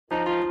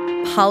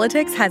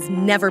Politics has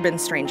never been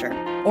stranger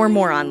or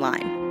more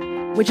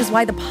online, which is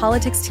why the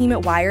politics team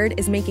at Wired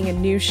is making a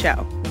new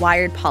show,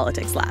 Wired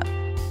Politics Lab.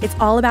 It's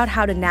all about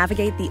how to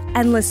navigate the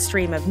endless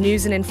stream of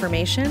news and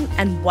information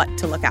and what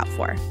to look out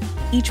for.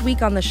 Each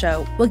week on the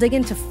show, we'll dig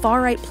into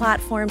far-right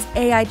platforms,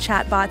 AI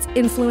chatbots,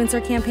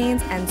 influencer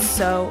campaigns, and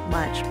so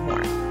much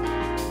more.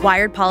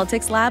 Wired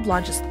Politics Lab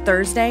launches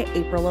Thursday,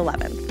 April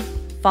 11th.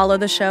 Follow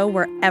the show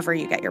wherever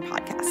you get your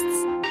podcasts.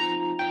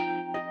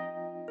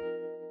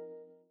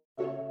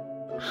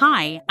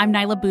 Hi, I'm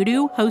Nyla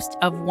Boodoo, host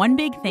of One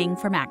Big Thing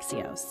from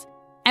Axios.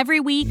 Every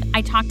week,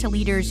 I talk to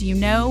leaders you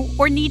know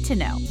or need to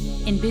know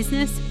in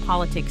business,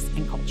 politics,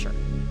 and culture.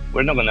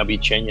 We're not going to be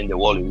changing the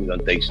world if we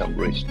don't take some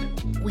risk.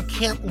 We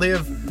can't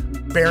live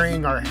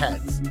burying our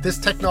heads. This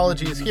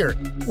technology is here.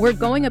 We're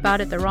going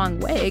about it the wrong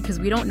way because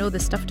we don't know the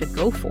stuff to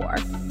go for.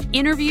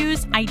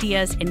 Interviews,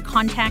 ideas, and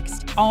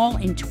context, all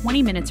in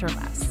 20 minutes or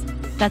less.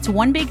 That's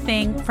One Big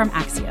Thing from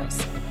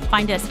Axios.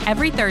 Find us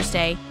every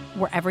Thursday,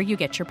 wherever you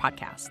get your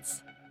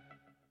podcasts.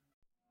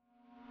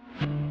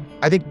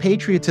 I think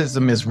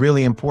patriotism is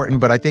really important,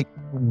 but I think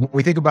when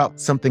we think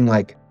about something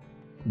like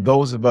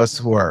those of us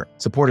who are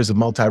supporters of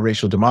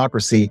multiracial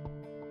democracy,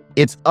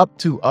 it's up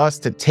to us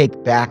to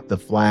take back the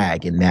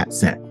flag in that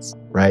sense,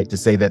 right? To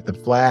say that the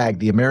flag,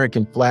 the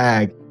American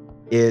flag,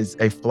 is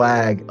a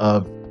flag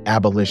of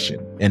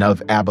abolition and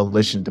of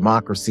abolition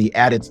democracy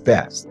at its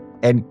best.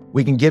 And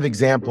we can give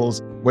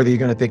examples, whether you're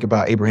going to think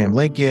about Abraham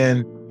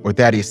Lincoln or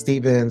Thaddeus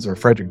Stevens or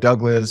Frederick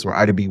Douglass or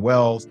Ida B.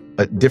 Wells,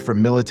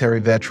 different military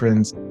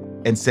veterans,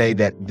 and say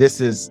that this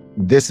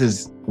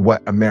is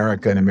what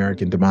America and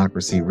American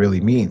democracy really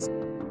means.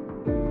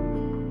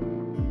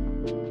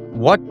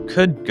 What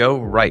could go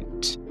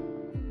right?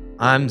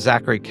 I'm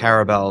Zachary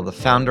Karabell, the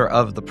founder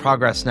of the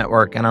Progress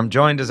Network, and I'm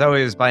joined as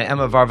always by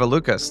Emma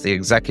Varvaloucas, the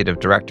executive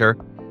director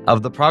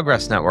of the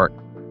Progress Network.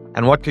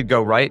 And What Could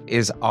Go Right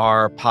is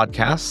our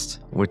podcast,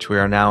 which we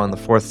are now in the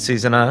 4th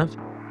season of,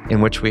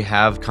 in which we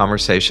have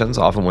conversations,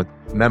 often with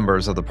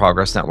members of the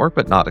Progress Network,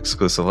 but not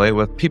exclusively,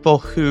 with people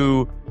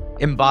who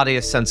embody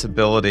a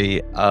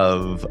sensibility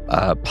of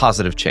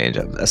positive change,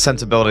 a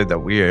sensibility that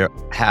we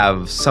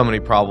have so many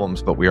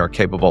problems, but we are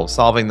capable of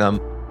solving them,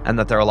 and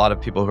that there are a lot of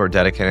people who are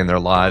dedicating their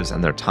lives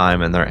and their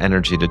time and their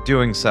energy to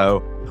doing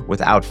so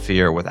without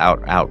fear,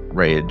 without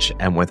outrage,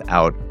 and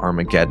without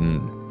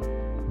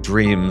Armageddon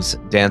dreams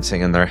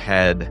dancing in their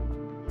head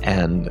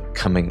and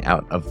coming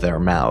out of their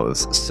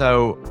mouths.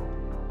 So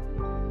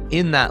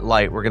in that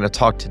light, we're going to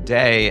talk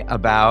today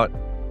about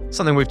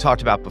something we've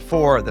talked about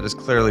before that is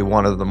clearly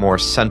one of the more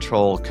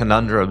central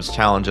conundrums,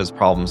 challenges,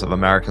 problems of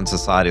American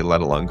society, let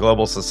alone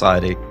global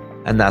society,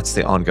 and that's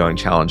the ongoing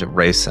challenge of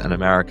race in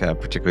America,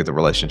 particularly the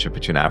relationship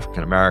between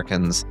African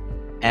Americans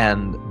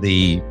and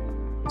the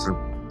sort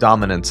of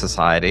dominant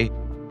society,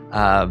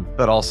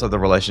 but also the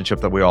relationship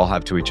that we all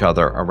have to each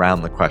other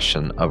around the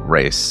question of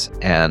race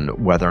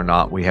and whether or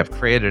not we have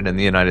created, in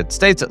the United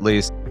States at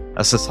least,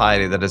 a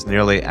society that is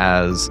nearly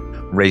as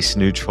race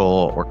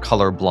neutral or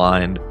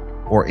colorblind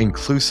or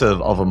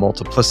inclusive of a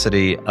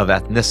multiplicity of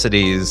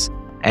ethnicities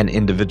and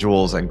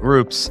individuals and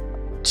groups,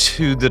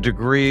 to the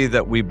degree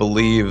that we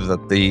believe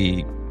that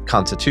the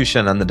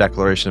Constitution and the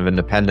Declaration of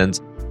Independence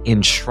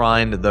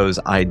enshrined those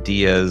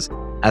ideas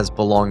as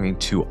belonging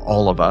to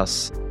all of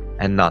us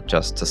and not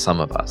just to some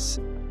of us.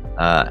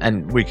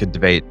 And we could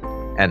debate,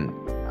 and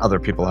other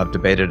people have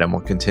debated and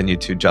will continue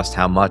to, just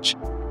how much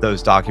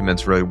those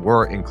documents really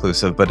were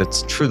inclusive, but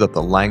it's true that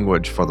the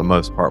language for the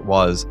most part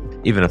was,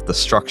 even if the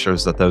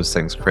structures that those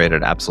things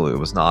created absolutely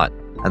was not,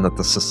 and that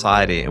the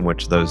society in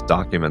which those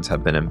documents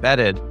have been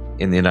embedded,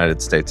 in the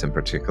United States in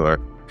particular,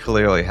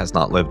 clearly has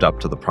not lived up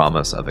to the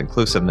promise of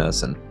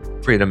inclusiveness and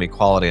freedom,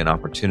 equality, and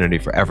opportunity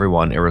for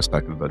everyone,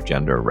 irrespective of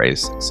gender,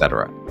 race,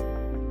 etc.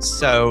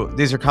 So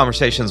these are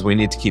conversations we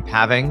need to keep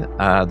having.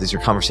 These are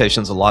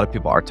conversations a lot of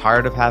people are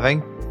tired of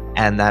having,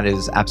 and that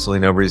is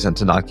absolutely no reason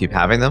to not keep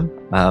having them.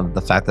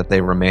 The fact that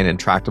they remain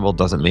intractable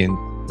doesn't mean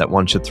that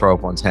one should throw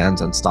up one's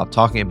hands and stop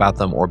talking about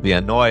them, or be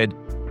annoyed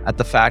at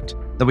the fact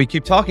that we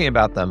keep talking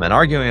about them and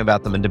arguing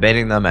about them and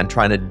debating them and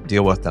trying to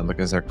deal with them,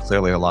 because there are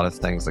clearly a lot of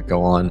things that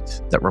go on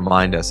that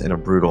remind us in a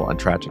brutal and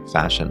tragic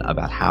fashion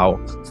about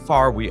how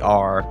far we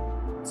are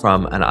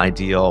from an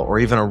ideal or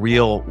even a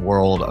real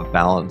world of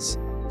balance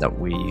that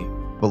we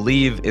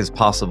believe is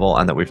possible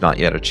and that we've not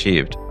yet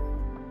achieved.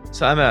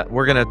 So Emma,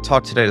 we're going to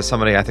talk today to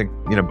somebody I think,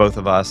 both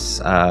of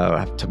us,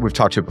 we've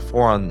talked to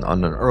before on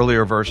an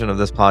earlier version of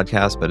this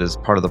podcast, but is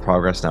part of the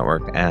Progress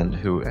Network, and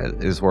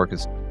his work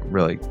is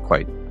really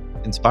quite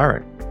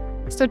inspiring.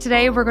 So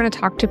today we're going to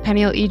talk to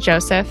Peniel E.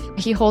 Joseph.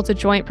 He holds a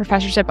joint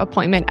professorship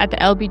appointment at the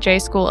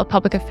LBJ School of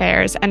Public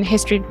Affairs and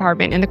History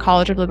Department in the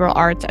College of Liberal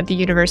Arts at the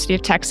University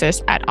of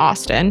Texas at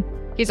Austin.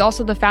 He's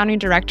also the founding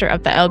director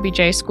of the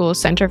LBJ School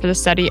Center for the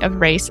Study of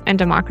Race and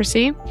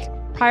Democracy.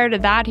 Prior to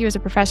that, he was a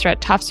professor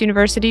at Tufts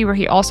University, where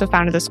he also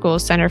founded the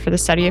school's Center for the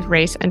Study of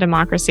Race and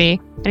Democracy.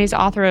 And he's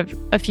author of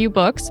a few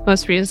books,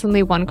 most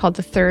recently one called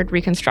The Third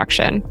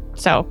Reconstruction.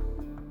 So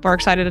we're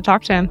excited to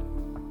talk to him.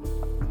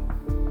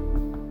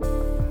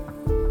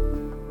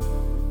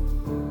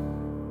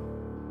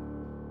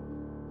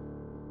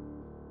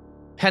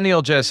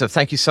 Peniel Joseph,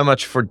 thank you so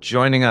much for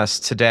joining us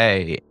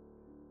today.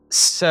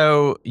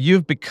 So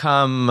you've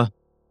become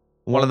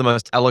one of the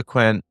most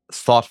eloquent,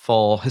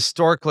 thoughtful,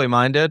 historically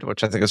minded,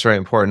 which I think is very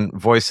important,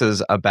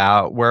 voices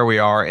about where we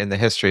are in the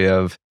history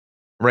of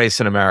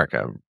race in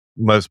America,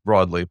 most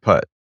broadly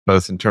put,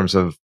 both in terms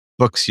of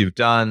books you've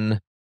done,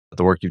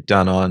 the work you've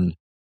done on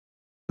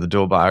the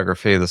dual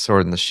biography, The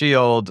Sword and the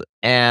Shield.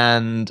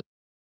 And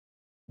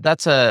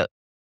that's a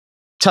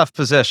tough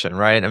position,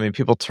 right? I mean,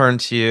 people turn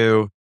to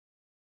you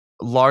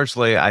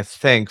largely, I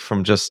think,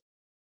 from just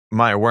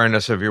my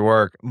awareness of your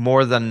work,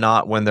 more than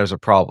not when there's a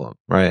problem,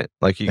 right?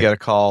 Like you get a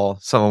call,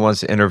 someone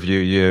wants to interview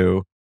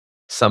you,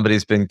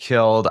 somebody's been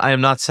killed. I am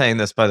not saying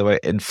this, by the way,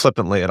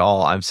 flippantly at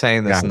all. I'm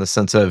saying this in the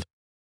sense of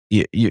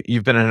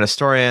you've been an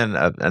historian,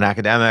 an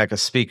academic, a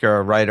speaker,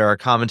 a writer, a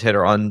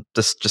commentator on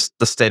just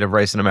the state of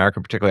race in America,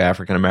 particularly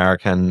African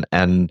American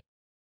and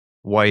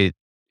white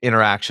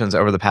interactions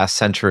over the past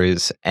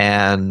centuries.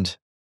 And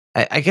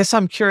I guess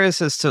I'm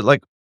curious as to,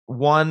 like,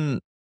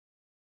 one,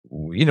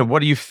 what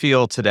do you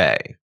feel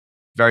today?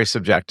 Very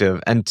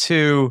subjective. And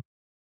two,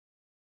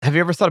 have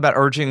you ever thought about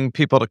urging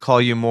people to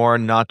call you more,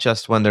 not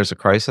just when there's a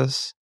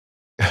crisis?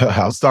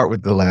 I'll start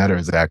with the latter,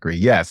 Zachary.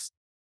 Yes.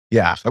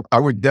 Yeah, I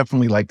would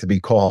definitely like to be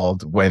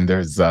called when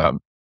there's,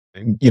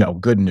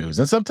 good news.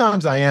 And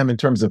sometimes I am in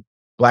terms of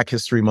Black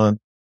History Month,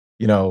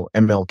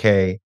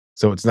 MLK.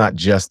 So it's not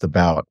just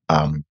about,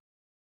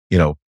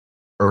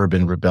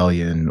 urban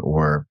rebellion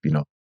or,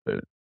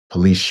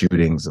 police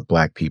shootings of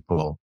Black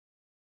people.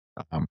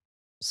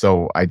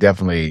 So I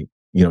definitely,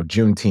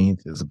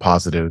 Juneteenth is a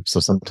positive. So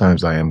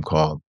sometimes I am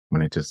called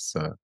when it just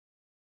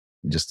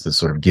to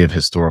sort of give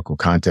historical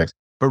context.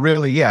 But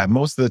really, yeah,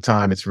 most of the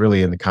time it's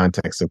really in the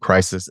context of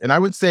crisis. And I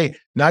would say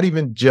not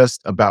even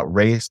just about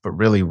race, but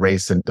really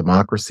race and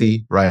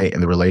democracy, right?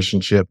 And the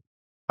relationship,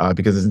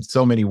 because in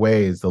so many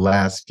ways, the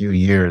last few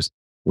years,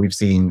 we've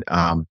seen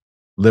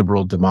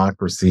liberal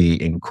democracy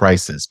in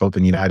crisis, both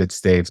in the United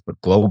States, but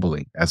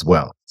globally as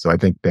well. So I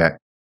think that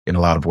in a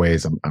lot of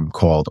ways, I'm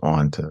called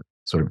on to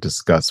sort of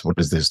discuss what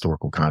is the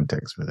historical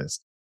context for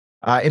this.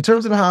 In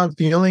terms of how I'm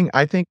feeling,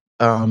 I think,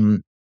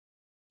 I'm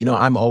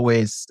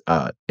always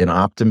an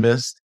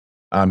optimist,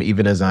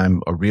 even as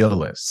I'm a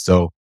realist.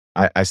 So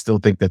I still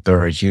think that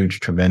there are huge,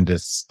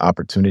 tremendous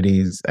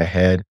opportunities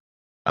ahead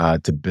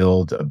to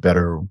build a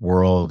better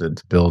world and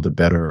to build a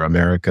better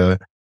America.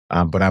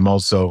 But I'm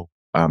also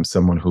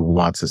someone who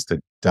wants us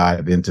to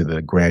dive into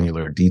the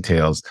granular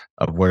details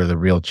of what are the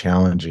real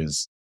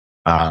challenges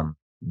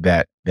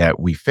that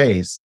we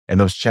face. And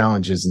those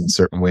challenges in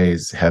certain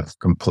ways have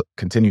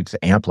continued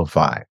to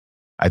amplify.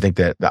 I think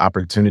that the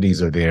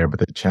opportunities are there, but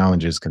the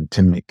challenges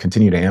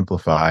continue to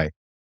amplify.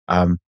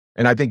 And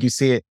I think you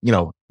see it,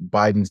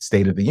 Biden's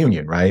State of the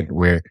Union, right?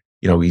 Where,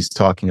 he's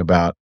talking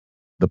about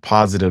the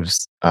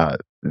positives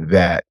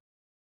that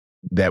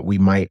we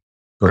might,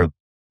 or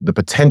the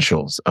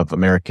potentials of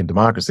American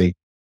democracy.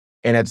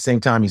 And at the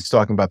same time, he's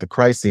talking about the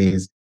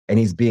crises, and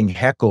he's being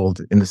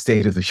heckled in the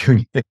State of the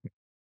Union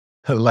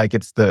like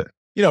it's the,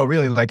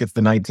 really like it's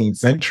the 19th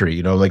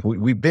century, like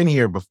we've been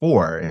here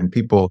before, and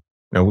people,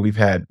 we've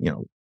had,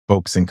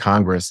 folks in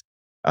Congress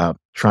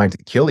trying to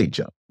kill each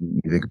other.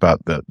 You think about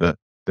the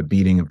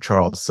beating of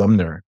Charles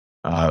Sumner.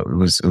 It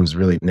was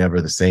really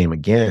never the same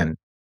again.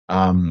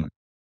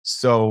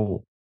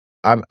 So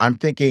I'm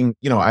thinking,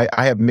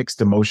 I have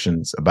mixed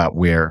emotions about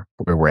where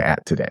we're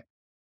at today.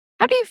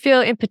 How do you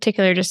feel in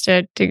particular, just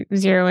to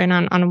zero in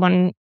on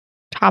one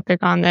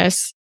topic on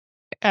this,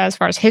 as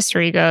far as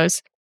history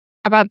goes,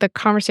 about the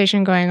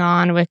conversation going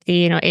on with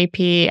the,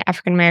 AP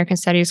African American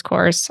Studies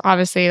course?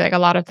 Obviously, like a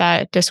lot of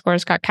that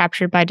discourse got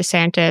captured by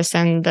DeSantis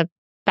and the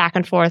back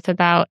and forth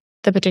about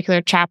the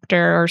particular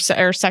chapter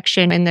or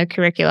section in the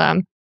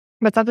curriculum.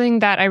 But something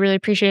that I really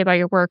appreciate about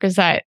your work is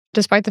that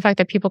despite the fact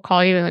that people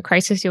call you in the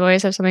crisis, you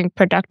always have something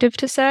productive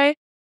to say.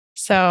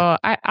 So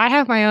I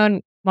have my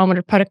own moment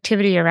of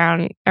productivity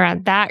around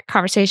that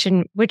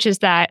conversation, which is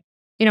that,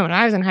 when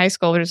I was in high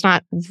school, which is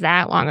not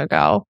that long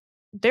ago,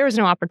 there was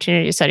no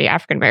opportunity to study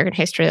African American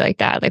history like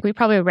that. Like, we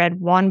probably read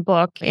one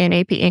book in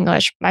AP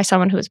English by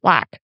someone who was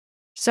Black.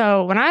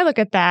 So when I look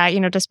at that,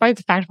 despite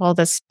the fact of all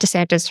this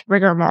DeSantis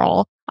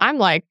rigmarole, I'm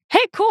like,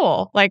 hey,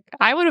 cool. Like,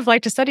 I would have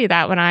liked to study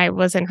that when I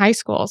was in high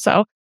school.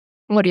 So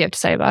what do you have to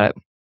say about it?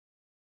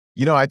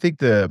 I think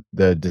the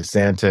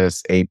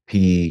DeSantis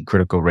AP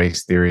critical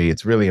race theory,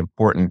 it's really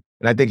important.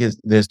 And I think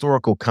the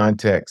historical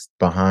context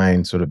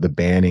behind sort of the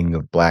banning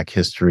of Black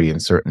history in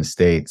certain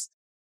states,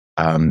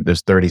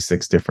 there's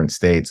 36 different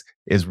states,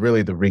 is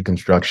really the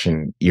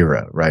Reconstruction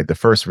era, right? The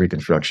first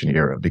Reconstruction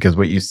era. Because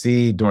what you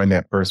see during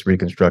that first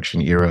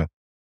Reconstruction era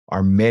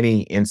are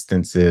many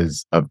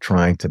instances of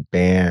trying to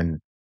ban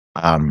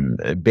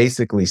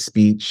basically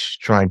speech,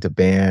 trying to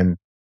ban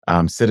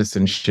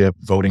citizenship,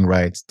 voting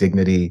rights,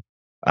 dignity.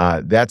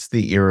 That's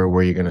the era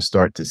where you're going to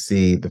start to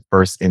see the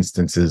first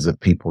instances of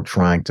people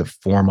trying to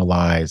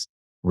formalize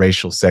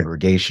racial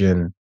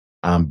segregation,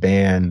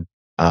 ban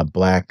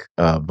Black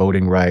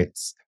voting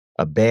rights,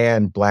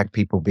 ban Black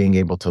people being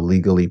able to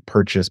legally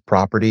purchase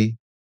property,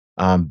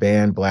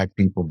 banned Black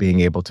people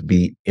being able to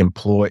be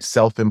employed,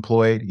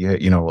 self-employed.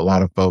 You know, a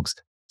lot of folks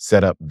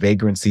set up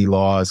vagrancy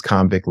laws,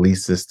 convict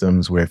lease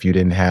systems, where if you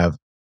didn't have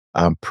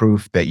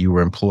proof that you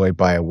were employed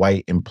by a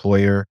white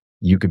employer,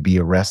 you could be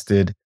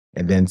arrested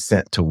and then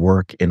sent to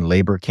work in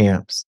labor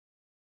camps.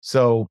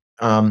 So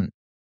in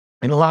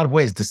a lot of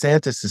ways,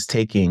 DeSantis is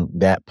taking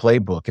that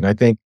playbook. And I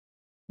think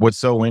what's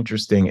so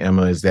interesting,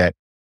 Emma, is that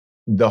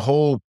the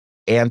whole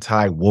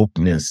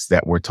anti-wokeness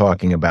that we're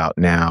talking about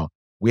now,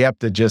 we have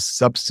to just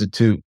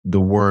substitute the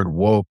word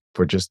woke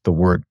for just the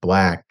word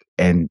Black.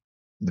 And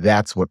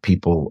that's what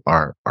people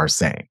are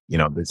saying. You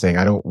know, they're saying,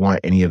 I don't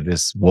want any of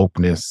this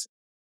wokeness,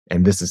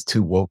 and this is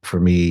too woke for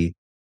me.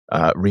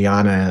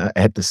 Rihanna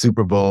at the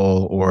Super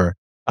Bowl, or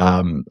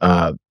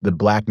the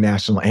Black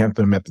national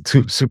anthem at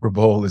the Super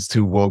Bowl is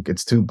too woke.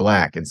 It's too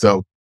Black. And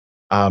so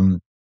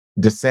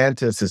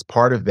DeSantis is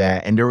part of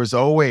that. And there was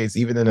always,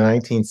 even in the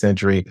 19th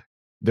century,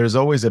 there's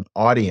always an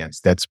audience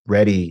that's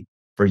ready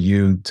for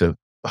you to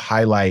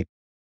highlight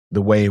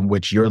the way in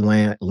which your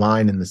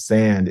line in the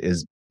sand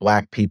is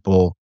Black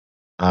people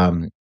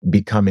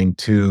becoming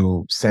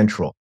too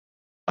central,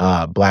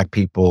 Black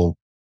people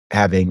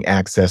having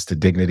access to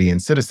dignity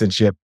and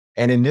citizenship.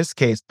 And in this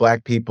case,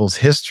 Black people's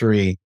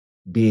history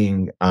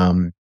being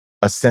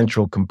a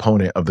central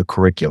component of the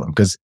curriculum.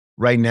 Because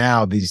right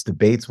now, these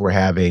debates we're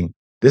having,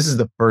 this is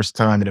the first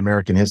time in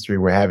American history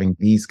we're having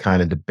these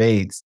kind of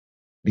debates,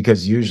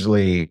 because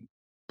usually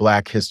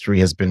Black history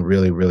has been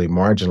really, really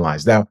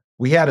marginalized. Now,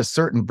 we had a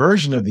certain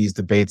version of these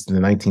debates in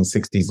the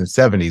 1960s and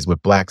 70s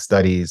with Black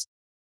Studies,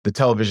 the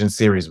television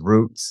series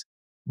Roots.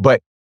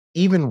 But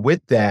even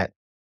with that,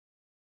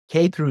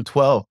 K through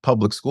 12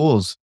 public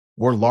schools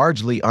were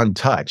largely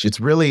untouched. It's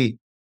really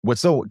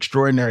what's so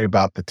extraordinary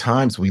about the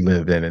times we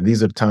live in, and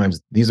these are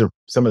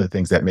some of the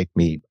things that make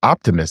me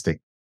optimistic,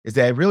 is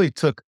that it really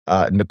took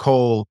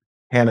Nicole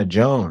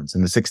Hannah-Jones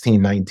and the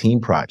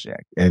 1619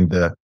 Project and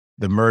the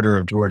murder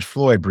of George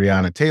Floyd,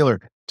 Breonna Taylor,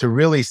 to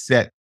really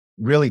set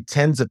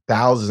tens of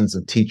thousands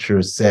of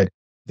teachers said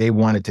they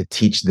wanted to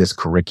teach this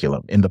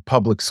curriculum in the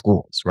public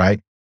schools, right?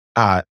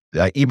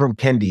 Ibram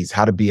Kendi's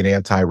How to Be an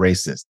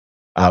Anti-Racist,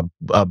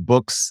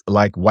 books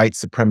like White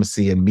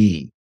Supremacy and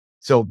Me.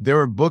 So there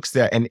are books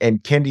that,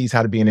 and Kendi's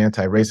How to Be an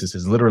Anti-Racist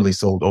has literally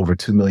sold over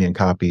 2 million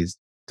copies.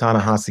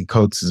 Ta-Nehisi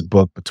Coates'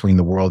 book, Between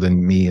the World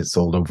and Me, has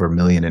sold over 1.5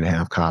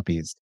 million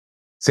copies.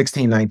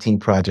 1619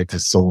 Project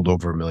has sold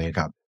over 1 million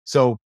copies.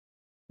 So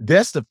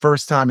that's the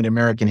first time in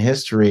American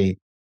history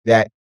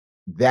that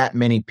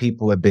many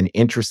people have been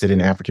interested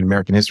in African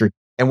American history.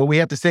 And what we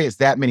have to say is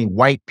that many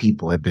white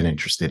people have been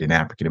interested in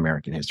African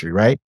American history,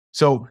 right?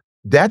 So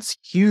that's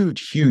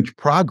huge, huge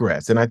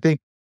progress. And I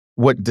think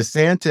what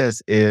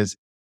DeSantis is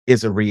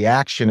a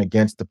reaction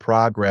against the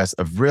progress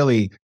of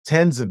really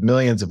tens of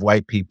millions of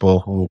white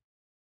people who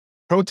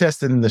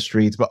protested in the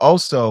streets, but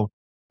also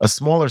a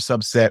smaller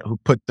subset who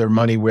put their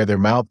money where their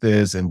mouth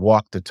is and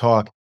walk the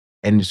talk,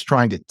 and is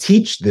trying to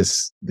teach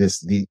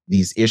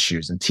these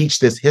issues and teach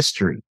this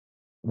history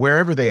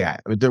wherever they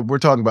at. We're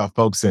talking about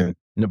folks in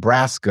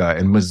Nebraska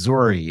and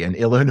Missouri and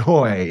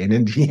Illinois and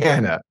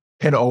Indiana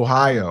and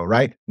Ohio,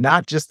 right?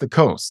 Not just the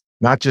coast.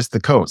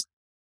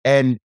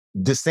 And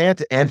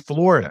DeSantis and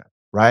Florida,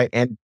 right?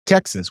 And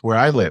Texas, where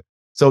I live.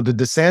 So the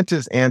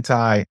DeSantis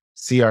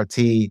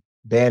anti-CRT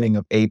banning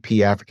of AP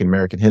African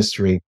American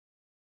history,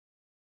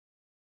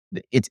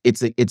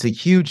 it's a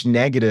huge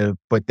negative,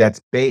 but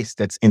that's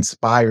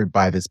inspired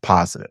by this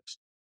positive.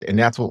 And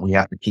that's what we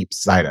have to keep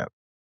sight of.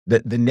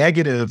 The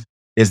negative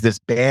is this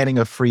banning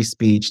of free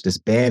speech, this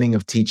banning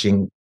of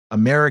teaching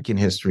American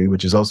history,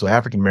 which is also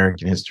African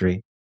American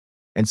history.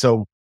 And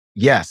so,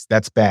 yes,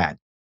 that's bad.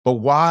 But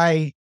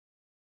why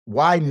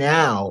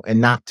now and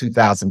not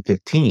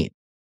 2015?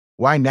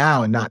 Why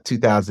now and not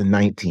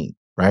 2019,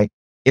 right?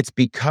 It's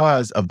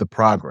because of the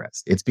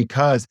progress. It's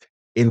because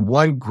in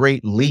one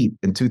great leap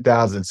in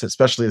 2000,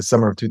 especially the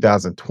summer of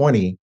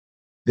 2020,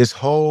 this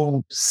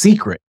whole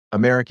secret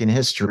American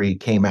history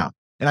came out.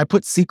 And I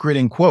put secret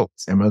in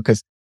quotes, Emma,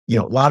 because a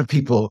lot of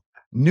people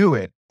knew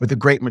it, but the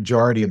great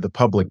majority of the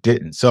public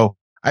didn't. So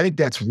I think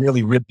that's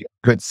really, really a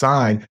good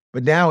sign.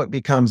 But now it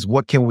becomes,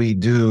 what can we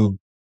do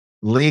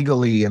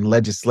legally and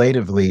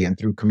legislatively and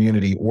through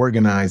community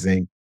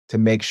organizing to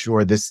make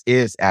sure this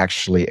is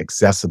actually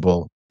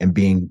accessible and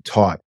being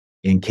taught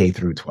in K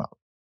through 12?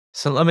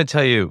 So let me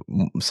tell you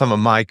some of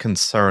my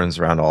concerns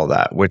around all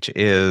that, which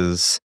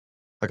is,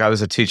 I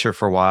was a teacher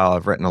for a while.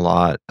 I've written a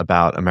lot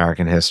about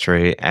American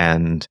history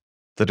and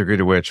the degree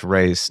to which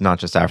race, not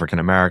just African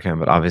American,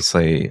 but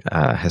obviously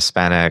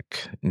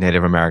Hispanic,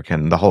 Native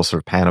American, the whole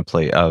sort of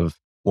panoply of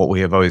what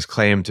we have always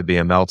claimed to be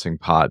a melting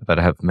pot, but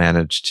have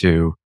managed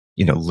to,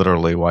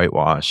 literally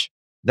whitewash.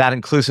 That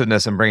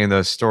inclusiveness and bringing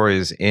those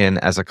stories in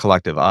as a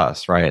collective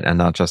us, right? And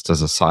not just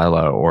as a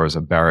silo or as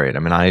a buried. I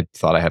mean, I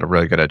thought I had a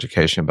really good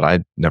education, but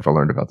I never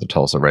learned about the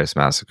Tulsa Race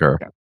Massacre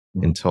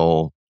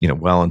until,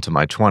 well into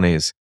my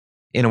 20s,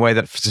 in a way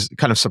that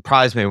kind of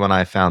surprised me when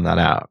I found that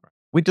out.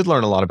 We did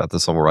learn a lot about the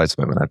civil rights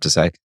movement, I have to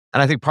say.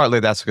 And I think partly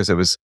that's because it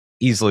was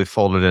easily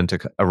folded into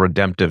a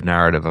redemptive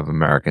narrative of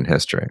American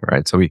history,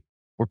 right? So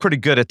we're pretty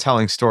good at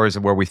telling stories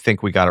of where we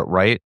think we got it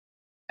right.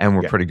 And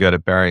we're pretty good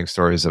at burying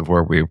stories of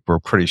where we're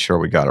pretty sure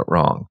we got it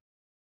wrong.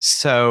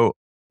 So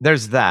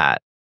there's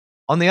that.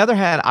 On the other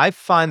hand, I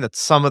find that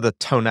some of the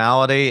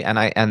tonality and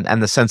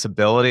the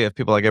sensibility of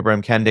people like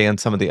Ibram Kendi and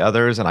some of the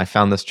others, and I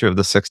found this true of the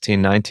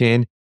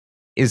 1619,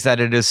 is that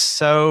it is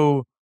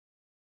so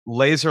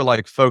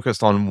laser-like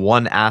focused on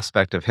one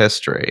aspect of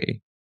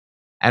history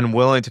and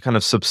willing to kind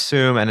of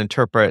subsume and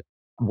interpret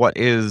what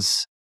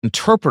is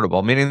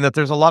interpretable, meaning that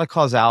there's a lot of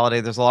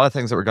causality. There's a lot of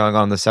things that were going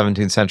on in the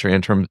 17th century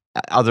in terms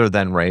other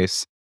than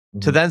race.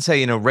 To then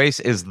say, race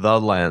is the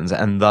lens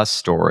and the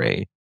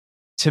story,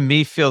 to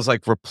me feels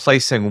like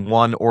replacing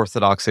one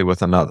orthodoxy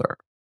with another,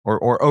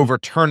 or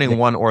overturning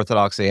one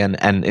orthodoxy and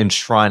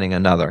enshrining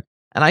another.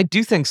 And I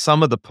do think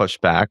some of the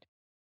pushback,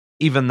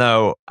 even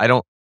though I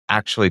don't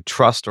actually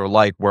trust or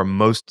like where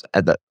most,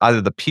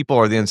 either the people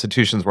or the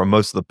institutions where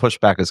most of the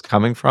pushback is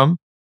coming from,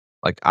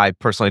 like, I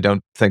personally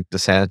don't think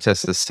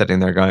DeSantis is sitting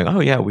there going,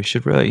 oh yeah, we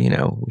should really,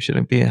 we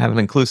shouldn't have an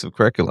inclusive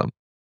curriculum.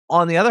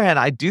 On the other hand,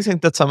 I do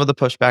think that some of the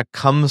pushback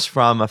comes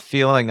from a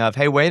feeling of,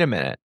 hey, wait a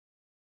minute,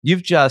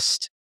 you've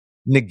just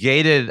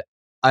negated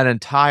an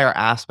entire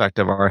aspect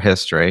of our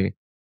history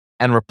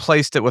and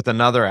replaced it with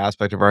another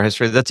aspect of our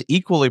history that's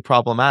equally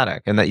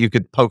problematic, and that you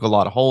could poke a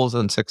lot of holes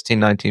in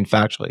 1619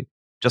 factually,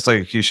 just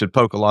like you should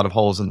poke a lot of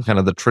holes in kind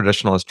of the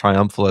traditionalist,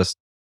 triumphalist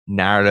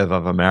narrative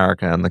of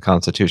America and the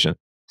Constitution.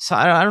 So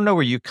I don't know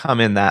where you come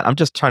in that. I'm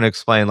just trying to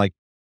explain, like,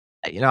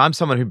 I'm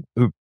someone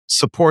who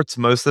supports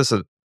most of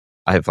this.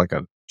 I have like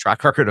a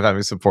track record of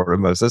having supported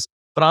most of this,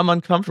 but I'm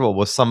uncomfortable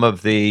with some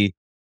of the,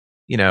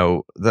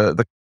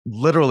 the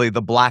literally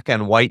the black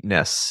and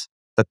whiteness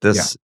that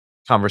this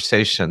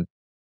conversation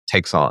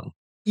takes on.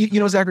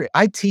 Zachary,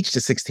 I teach the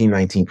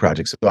 1619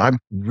 Project, so I'm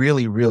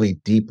really, really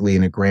deeply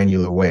in a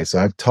granular way. So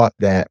I've taught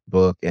that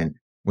book, and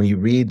when you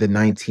read the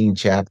 19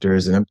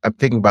 chapters, and I'm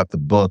thinking about the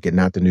book and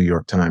not the New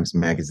York Times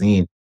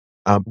Magazine.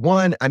 I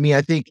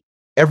think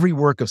every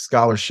work of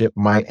scholarship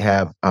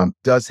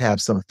does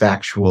have some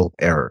factual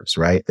errors,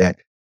 right? That,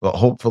 well,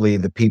 hopefully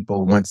the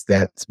people, once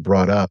that's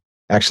brought up,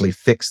 actually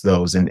fix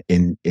those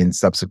in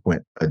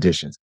subsequent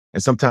editions.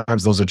 And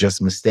sometimes those are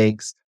just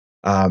mistakes.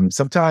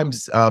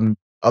 Sometimes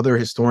other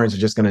historians are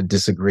just going to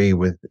disagree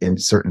in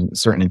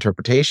certain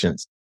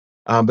interpretations.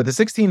 But the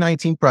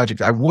 1619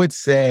 Project, I would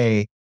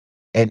say,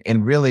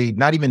 and really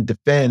not even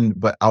defend,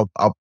 but I'll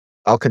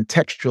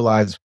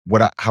contextualize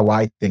how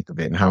I think of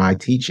it and how I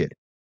teach it.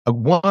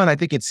 One, I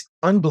think it's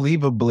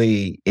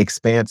unbelievably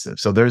expansive.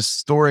 So there's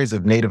stories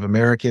of Native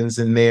Americans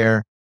in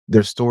there.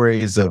 There's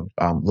stories of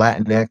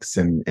Latinx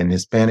and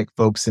Hispanic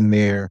folks in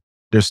there.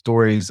 There's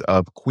stories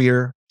of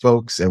queer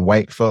folks and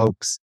white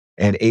folks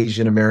and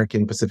Asian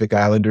American Pacific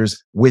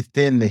Islanders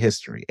within the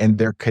history and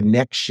their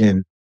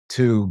connection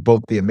to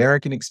both the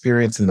American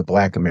experience and the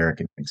Black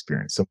American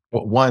experience. So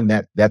one,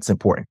 that's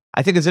important.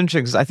 I think it's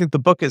interesting because I think the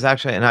book is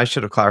actually, and I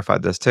should have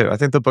clarified this too, I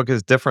think the book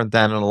is different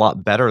than and a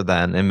lot better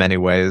than, in many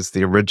ways,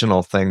 the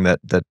original thing that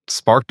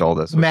sparked all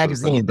this. The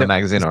magazine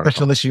article.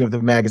 Special issue of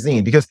the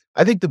magazine, because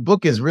I think the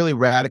book is really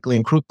radically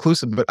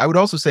inclusive, but I would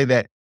also say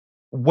that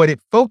what it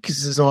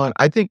focuses on,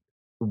 I think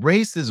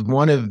race is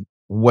one of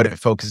what it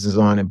focuses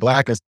on, and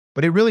Blackness,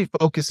 but it really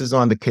focuses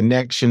on the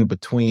connection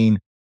between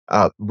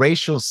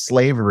racial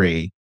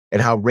slavery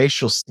and how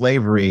racial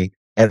slavery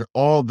and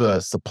all the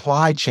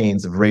supply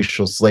chains of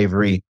racial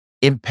slavery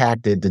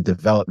impacted the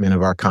development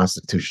of our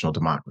constitutional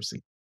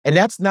democracy. And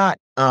that's not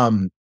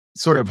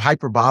sort of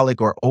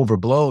hyperbolic or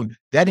overblown.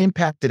 That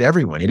impacted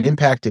everyone. It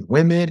impacted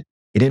women.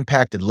 It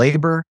impacted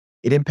labor.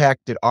 It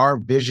impacted our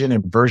vision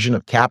and version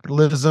of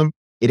capitalism.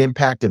 It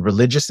impacted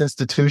religious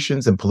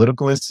institutions and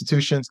political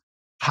institutions,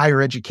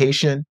 higher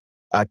education,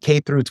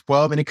 K through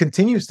 12, and it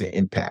continues to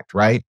impact,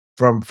 right?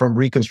 From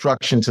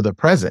Reconstruction to the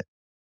present.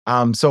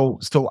 So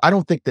I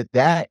don't think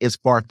that is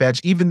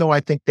far-fetched, even though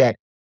I think that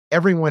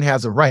everyone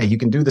has a right. You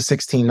can do the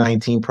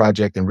 1619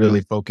 Project and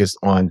really focus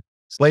on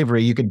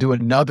slavery. You could do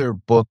another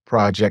book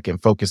project and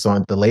focus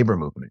on the labor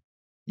movement.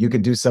 You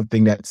could do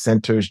something that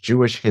centers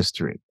Jewish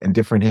history and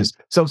different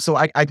history. So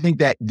I think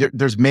that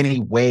there's many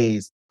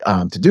ways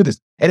to do this.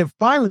 And then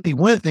finally,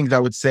 one of the things I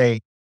would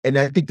say, and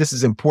I think this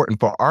is important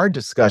for our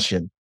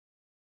discussion,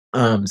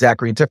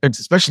 Zachary,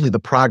 especially the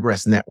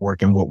Progress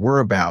Network and what we're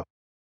about,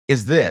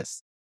 is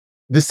this.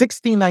 The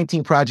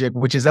 1619 Project,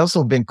 which has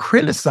also been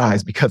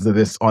criticized because of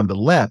this on the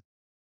left,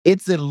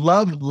 it's a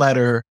love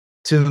letter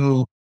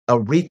to a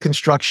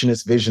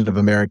Reconstructionist vision of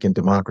American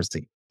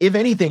democracy. If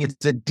anything,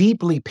 it's a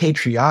deeply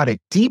patriotic,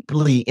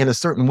 deeply, in a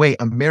certain way,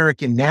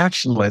 American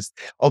nationalist,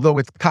 although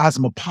it's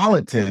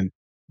cosmopolitan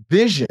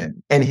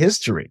vision and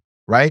history,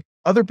 right?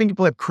 Other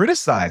people have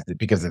criticized it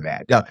because of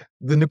that. Now,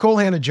 the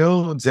Nikole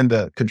Hannah-Jones and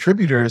the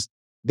contributors,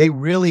 they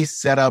really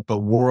set up a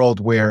world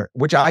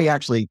which I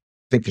actually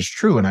think is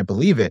true and I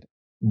believe it,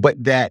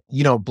 but that,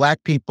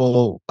 Black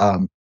people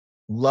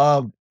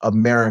love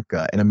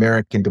America and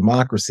American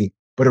democracy,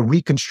 but a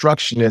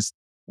Reconstructionist,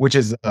 which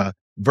is a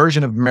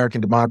version of American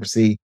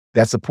democracy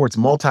that supports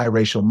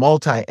multiracial,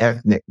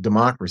 multi-ethnic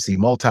democracy,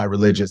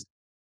 multi-religious,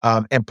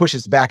 and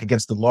pushes back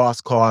against the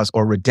lost cause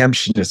or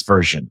redemptionist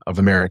version of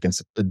American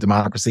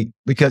democracy.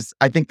 Because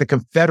I think the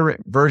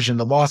Confederate version,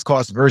 the lost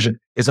cause version,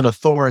 is an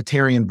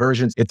authoritarian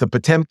version. It's a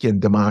Potemkin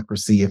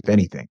democracy, if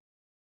anything.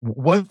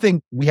 One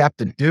thing we have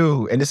to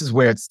do, and this is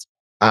where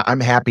I'm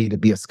happy to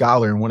be a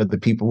scholar and one of the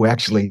people who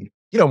actually,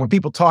 when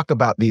people talk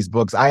about these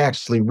books, I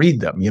actually read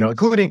them,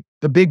 including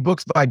the big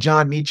books by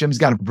John Meacham. He's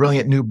got a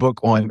brilliant new book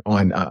on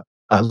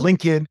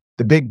Lincoln,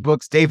 the big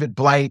books, David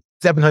Blight,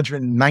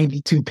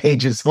 792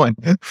 pages on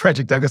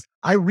Frederick Douglass.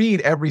 I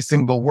read every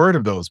single word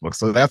of those books.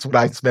 So that's what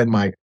I spend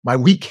my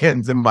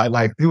weekends in my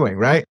life doing,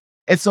 right?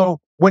 And so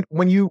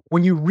when you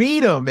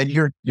read them and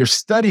you're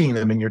studying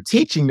them and you're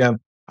teaching them,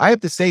 I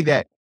have to say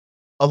that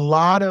a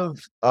lot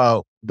of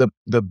the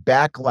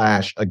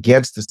backlash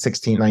against the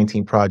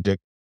 1619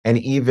 Project and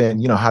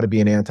even, how to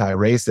be an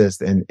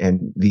anti-racist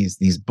and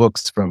these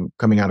books from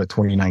coming out of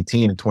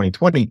 2019 and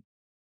 2020,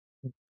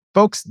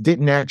 folks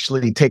didn't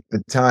actually take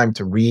the time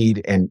to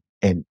read and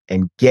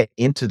get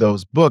into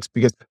those books,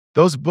 because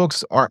those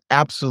books are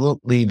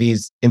absolutely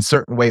these, in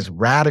certain ways,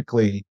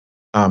 radically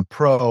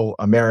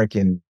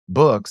pro-American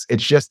books.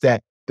 It's just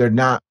that they're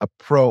not a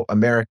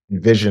pro-American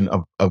vision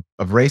of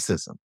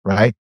racism,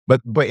 right?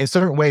 But in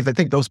certain ways, I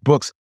think those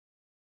books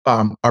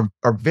are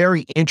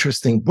very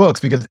interesting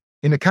books, because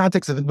in the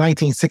context of the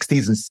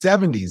 1960s and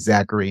 70s,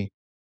 Zachary,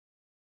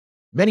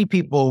 many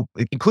people,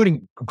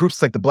 including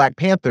groups like the Black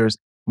Panthers,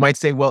 might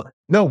say, well,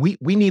 no, we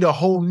need a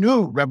whole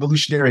new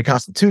revolutionary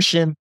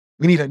constitution.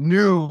 We need a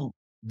new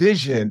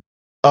vision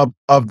of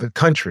the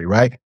country,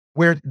 right?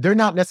 Where they're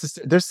not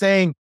necessarily, they're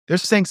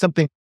saying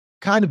something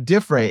kind of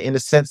different, in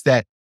the sense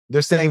that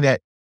they're saying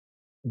that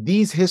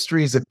these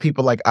histories of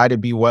people like Ida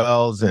B.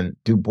 Wells and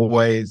Du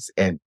Bois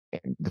and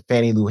the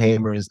Fannie Lou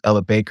Hamers,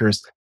 Ella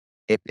Bakers,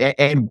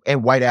 and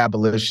white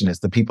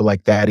abolitionists, the people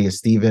like Thaddeus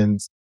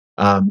Stevens,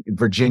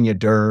 Virginia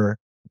Durr,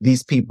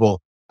 these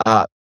people,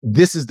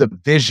 this is the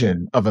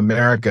vision of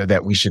America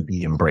that we should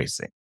be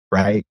embracing,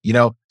 right?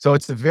 So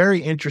it's a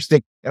very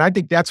interesting, and I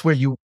think that's where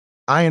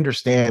I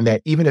understand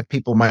that even if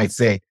people might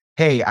say,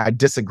 hey, I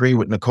disagree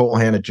with Nicole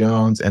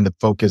Hannah-Jones and the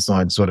focus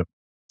on sort of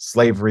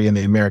slavery and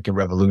the American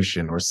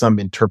Revolution or some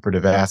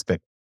interpretive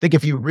aspect, I think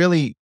if you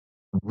really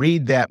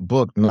read that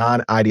book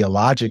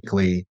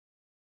non-ideologically,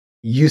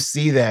 you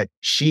see that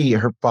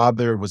her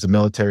father was a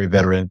military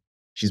veteran.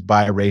 She's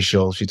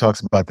biracial. She talks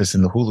about this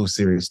in the Hulu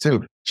series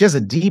too. She has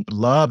a deep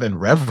love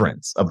and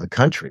reverence of the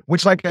country,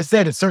 which, like I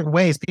said, in certain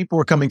ways, people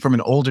who are coming from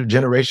an older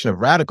generation of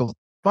radicals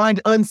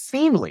find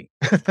unseemly,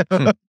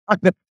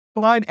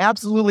 find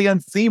absolutely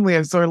unseemly.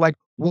 And sort of like,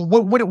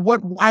 well,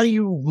 why are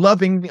you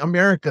loving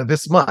America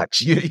this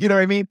much? You know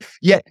what I mean?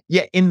 Yet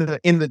in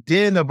the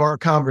din of our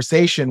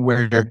conversation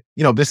where,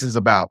 this is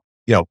about,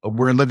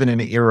 we're living in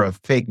an era of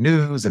fake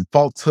news and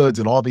falsehoods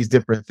and all these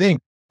different things,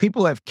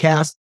 people have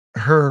cast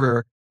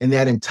her and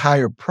that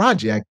entire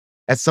project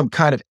as some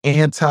kind of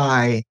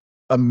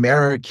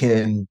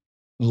anti-American,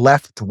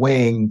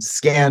 left-wing,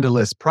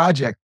 scandalous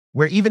project,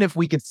 where even if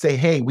we could say,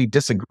 hey, we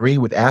disagree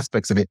with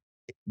aspects of it,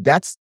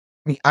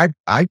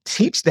 I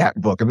teach that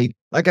book. I mean,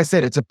 like I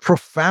said, it's a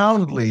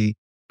profoundly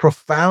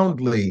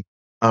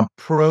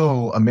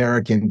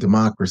pro-American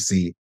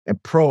democracy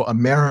and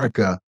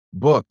pro-America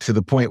book, to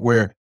the point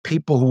where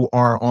people who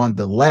are on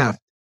the left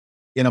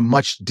in a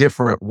much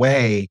different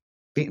way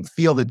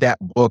feel that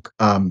book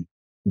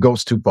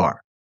goes too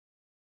far.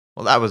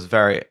 Well, that was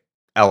very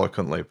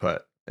eloquently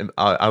put. And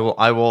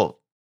I will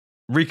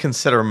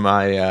reconsider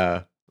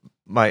my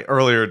my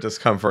earlier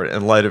discomfort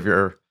in light of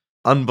your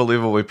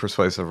unbelievably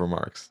persuasive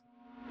remarks.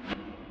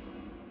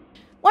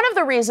 One of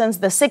the reasons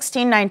the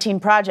 1619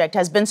 Project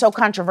has been so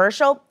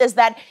controversial is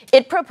that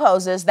it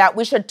proposes that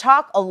we should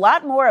talk a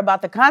lot more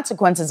about the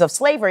consequences of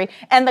slavery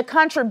and the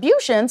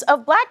contributions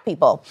of Black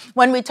people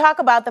when we talk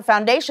about the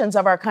foundations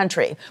of our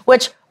country,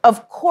 which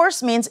of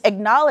course means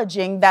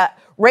acknowledging that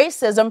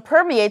racism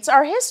permeates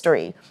our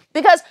history.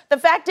 Because the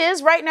fact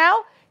is, right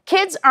now,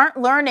 kids aren't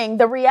learning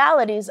the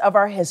realities of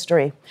our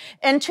history.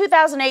 In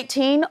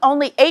 2018,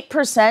 only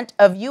 8%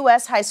 of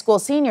U.S. high school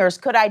seniors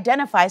could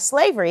identify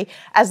slavery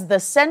as the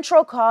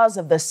central cause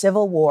of the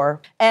Civil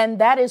War. And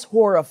that is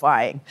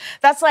horrifying.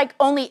 That's like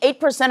only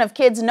 8% of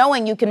kids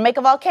knowing you can make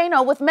a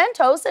volcano with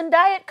Mentos and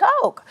Diet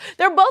Coke.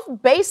 They're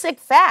both basic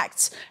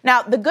facts.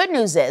 Now, the good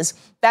news is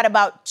that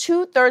about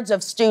 2/3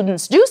 of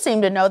students do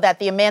seem to know that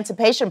the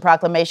Emancipation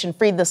Proclamation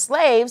freed the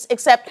slaves,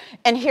 except,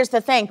 and here's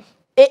the thing,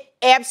 it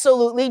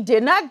absolutely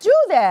did not do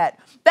that.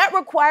 That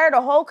required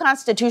a whole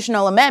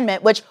constitutional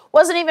amendment, which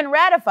wasn't even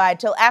ratified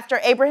till after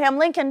Abraham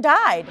Lincoln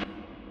died.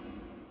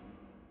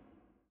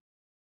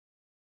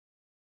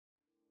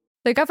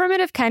 The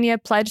government of Kenya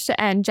pledged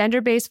to end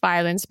gender-based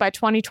violence by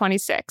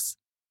 2026.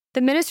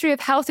 The Ministry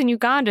of Health in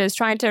Uganda is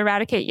trying to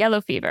eradicate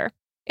yellow fever.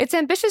 It's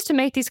ambitious to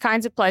make these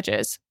kinds of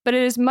pledges, but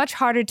it is much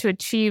harder to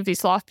achieve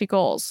these lofty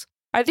goals.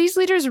 Are these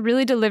leaders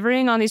really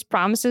delivering on these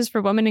promises for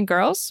women and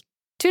girls?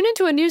 Tune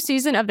into a new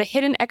season of The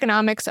Hidden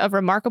Economics of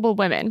Remarkable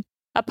Women,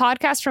 a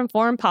podcast from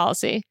Foreign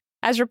Policy.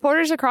 as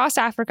reporters across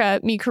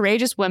Africa meet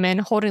courageous women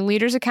holding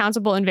leaders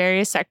accountable in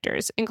various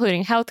sectors,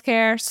 including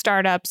healthcare,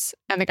 startups,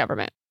 and the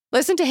government.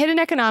 Listen to Hidden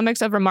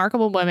Economics of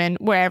Remarkable Women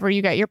wherever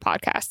you get your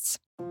podcasts.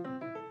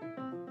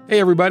 Hey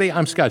everybody,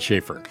 I'm Scott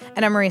Schaefer.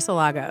 And I'm Marisa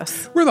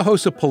Lagos. We're the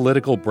hosts of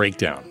Political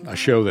Breakdown, a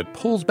show that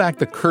pulls back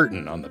the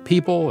curtain on the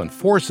people and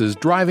forces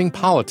driving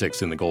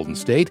politics in the Golden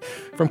State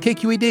from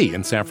KQED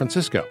in San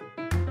Francisco.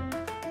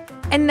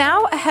 And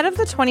now, ahead of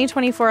the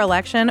 2024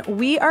 election,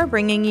 we are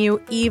bringing you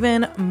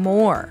even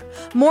more.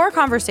 More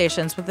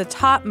conversations with the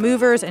top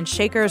movers and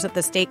shakers at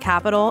the state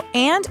capitol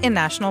and in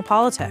national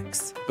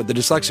politics. But the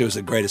dyslexia was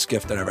the greatest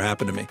gift that ever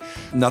happened to me.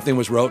 Nothing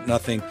was rote,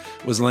 nothing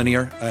was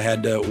linear. I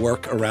had to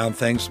work around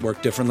things,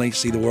 work differently,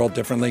 see the world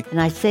differently.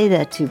 And I say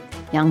that to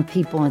young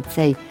people and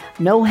say,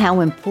 know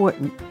how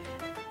important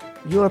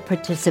your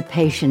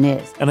participation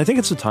is. And I think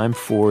it's a time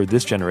for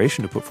this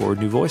generation to put forward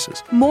new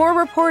voices. More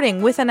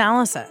reporting with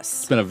analysis.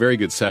 It's been a very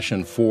good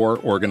session for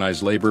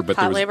organized labor, but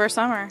Hot labor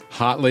summer.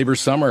 Hot labor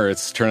summer.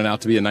 It's turning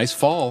out to be a nice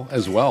fall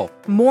as well.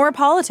 More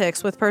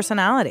politics with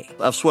personality.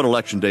 I've sweat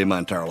election day my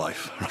entire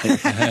life.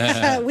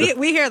 Right?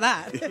 we hear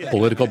that.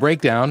 Political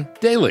Breakdown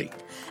daily.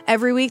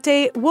 Every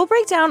weekday, we'll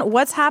break down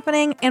what's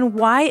happening and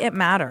why it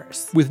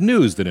matters. With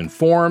news that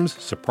informs,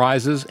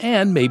 surprises,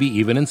 and maybe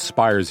even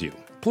inspires you.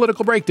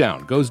 Political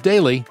Breakdown goes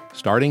daily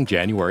starting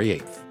January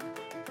 8th.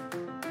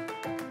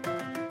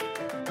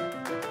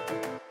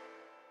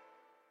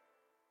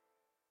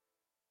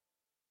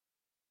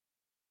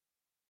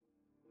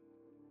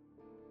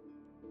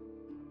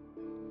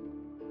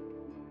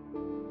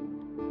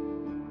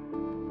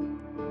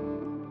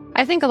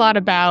 I think a lot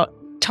about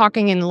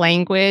talking in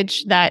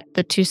language that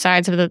the two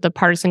sides of the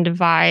partisan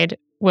divide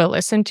will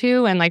listen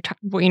to, and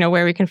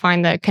where we can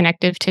find the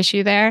connective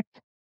tissue there.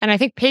 And I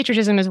think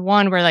patriotism is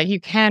one where you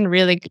can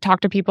really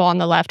talk to people on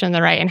the left and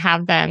the right and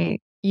have them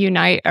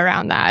unite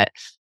around that.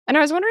 And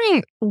I was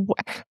wondering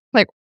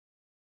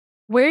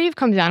where you've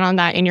come down on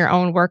that in your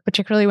own work,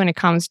 particularly when it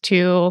comes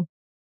to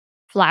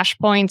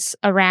flashpoints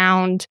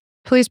around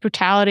police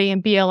brutality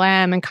and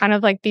BLM and kind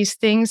of these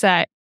things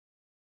that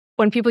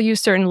when people use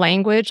certain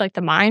language,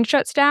 the mind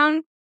shuts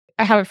down.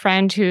 I have a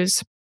friend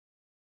who's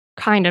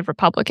kind of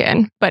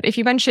Republican, but if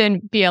you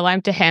mention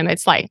BLM to him,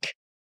 it's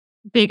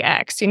big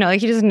X, he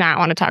does not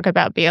want to talk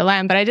about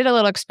BLM. But I did a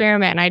little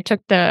experiment and I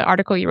took the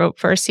article you wrote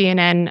for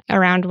CNN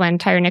around when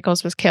Tyre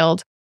Nichols was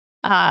killed.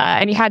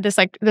 And you had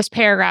this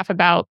paragraph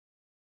about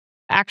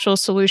actual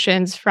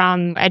solutions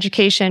from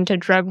education to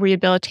drug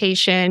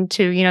rehabilitation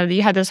to,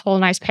 you had this whole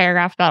nice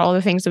paragraph about all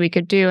the things that we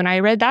could do. And I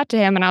read that to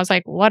him and I was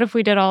like, what if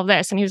we did all of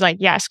this? And he was like,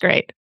 yes,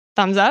 great.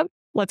 Thumbs up.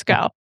 Let's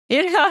go.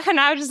 And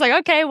I was just like,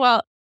 okay,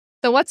 well,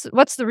 so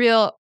what's the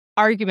real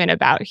argument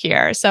about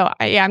here? So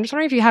I'm just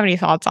wondering if you have any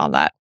thoughts on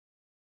that.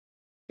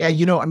 Yeah,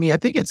 I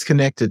think it's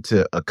connected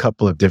to a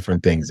couple of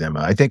different things, Emma.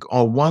 I think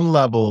on one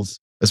levels,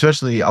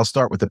 especially I'll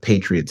start with the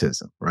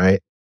patriotism,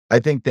 right? I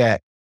think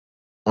that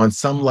on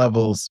some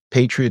levels,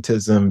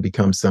 patriotism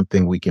becomes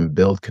something we can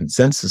build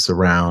consensus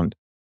around.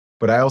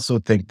 But I also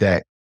think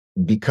that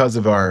because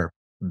of our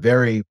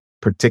very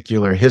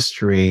particular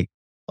history,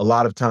 a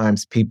lot of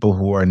times people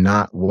who are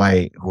not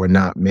white, who are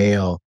not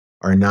male,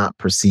 are not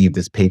perceived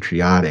as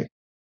patriotic,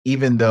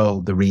 even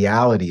though the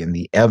reality and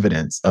the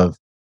evidence of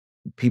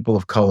people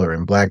of color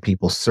and Black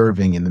people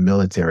serving in the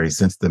military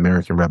since the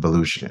American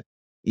Revolution,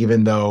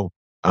 even though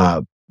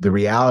the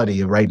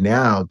reality of right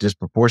now,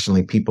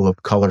 disproportionately people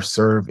of color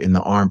serve in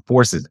the armed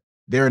forces.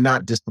 They're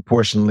not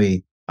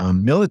disproportionately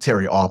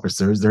military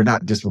officers. They're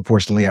not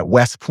disproportionately at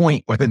West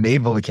Point or the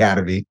Naval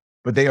Academy,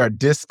 but they are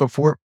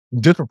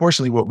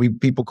disproportionately what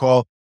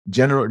people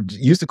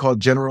used to call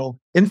general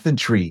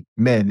infantry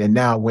men and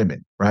now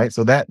women, right?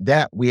 So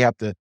that we have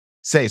to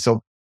say.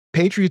 So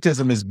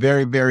patriotism is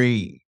very,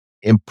 very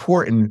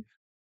important.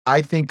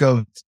 I think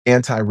of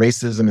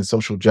anti-racism and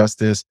social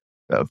justice,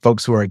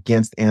 folks who are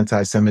against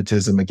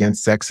anti-Semitism,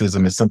 against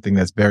sexism as something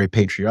that's very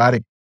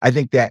patriotic. I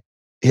think that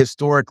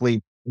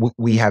historically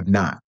we have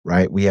not,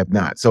 right? We have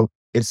not. So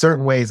in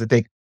certain ways, I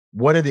think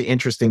one of the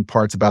interesting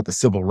parts about the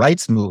civil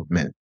rights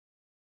movement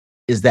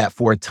is that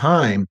for a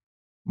time,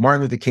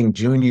 Martin Luther King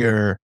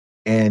Jr.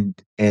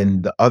 and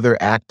the other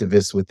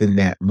activists within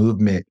that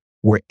movement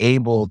were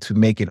able to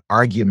make an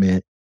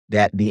argument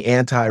that the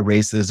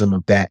anti-racism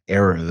of that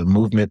era, the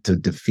movement to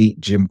defeat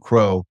Jim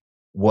Crow,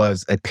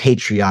 was a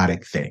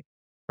patriotic thing,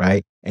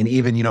 right? And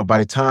even, by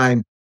the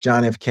time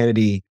John F.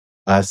 Kennedy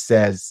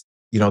says,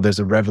 there's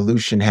a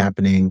revolution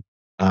happening,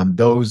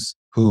 those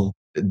who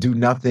do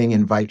nothing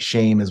invite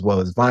shame as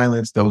well as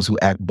violence, those who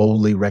act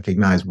boldly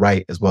recognize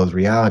right as well as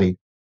reality,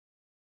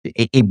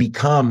 it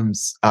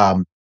becomes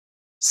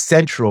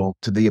central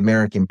to the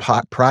American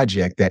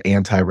project that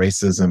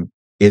anti-racism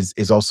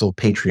is also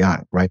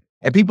patriotic, right?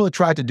 And people had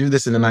tried to do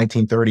this in the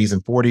 1930s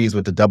and 40s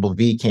with the Double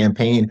V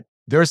campaign.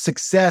 Their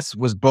success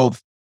was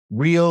both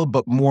real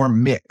but more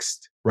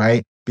mixed,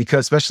 right?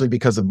 Especially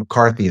because of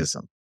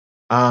McCarthyism.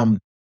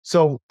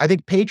 So I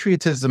think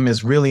patriotism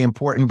is really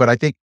important, but I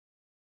think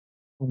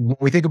when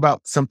we think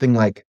about something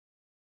like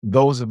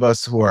those of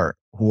us who are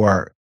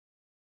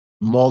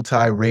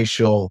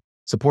multiracial,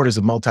 supporters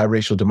of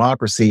multiracial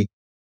democracy,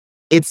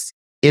 it's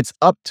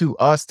up to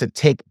us to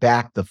take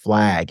back the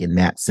flag in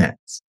that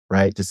sense,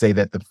 right? To say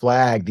that the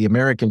flag, the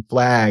American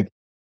flag,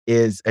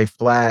 is a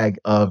flag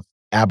of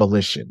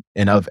abolition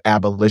and of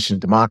abolition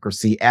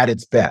democracy at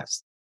its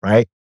best,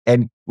 right?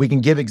 And we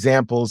can give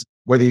examples,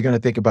 whether you're going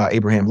to think about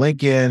Abraham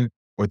Lincoln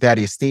or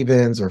Thaddeus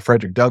Stevens or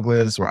Frederick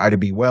Douglass or Ida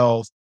B.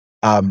 Wells,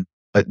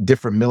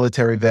 different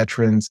military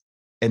veterans,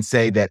 and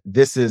say that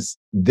this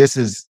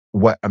is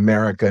what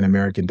America and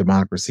American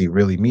democracy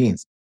really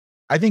means.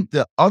 I think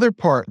the other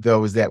part,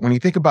 though, is that when you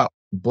think about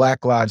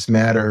Black Lives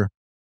Matter,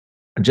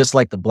 just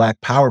like the Black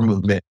Power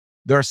movement,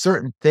 there are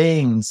certain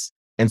things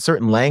and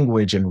certain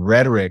language and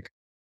rhetoric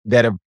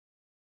that have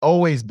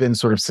always been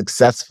sort of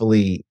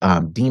successfully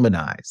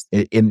demonized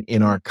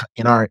in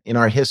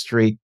our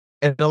history,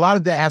 and a lot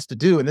of that has to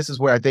do. And this is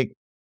where I think,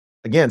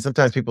 again,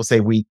 sometimes people say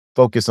we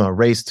focus on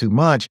race too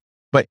much,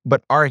 but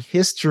our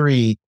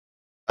history,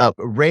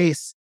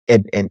 race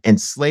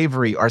and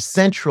slavery are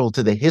central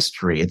to the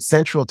history. It's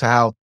central to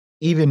how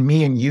even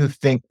me and you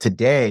think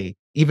today,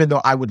 even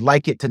though I would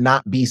like it to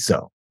not be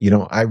so.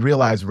 I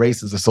realize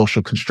race is a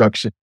social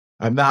construction.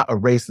 I'm not a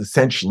race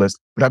essentialist,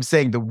 but I'm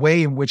saying the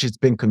way in which it's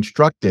been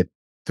constructed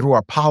through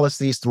our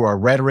policies, through our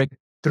rhetoric,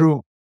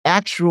 through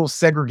actual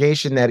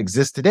segregation that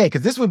exists today.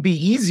 Because this would be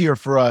easier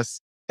for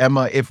us,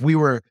 Emma, if we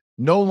were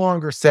no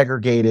longer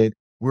segregated,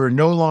 we're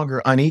no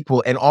longer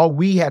unequal, and all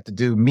we had to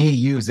do, me,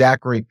 you,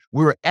 Zachary,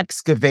 we were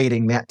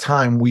excavating that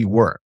time we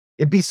were.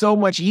 It'd be so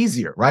much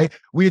easier, right?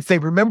 We'd say,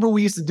 remember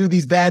we used to do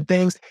these bad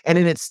things, and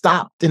then it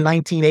stopped in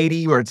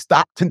 1980 or it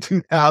stopped in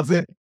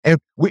 2000. And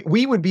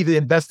we would be the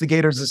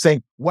investigators of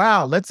saying,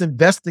 wow, let's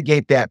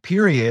investigate that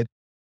period,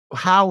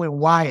 how and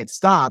why it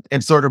stopped.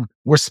 And sort of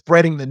we're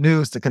spreading the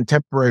news to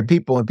contemporary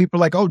people. And people are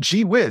like, oh,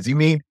 gee whiz, you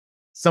mean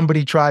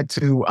somebody tried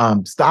to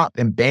stop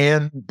and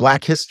ban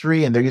Black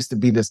history? And there used to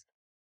be this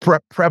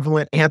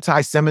prevalent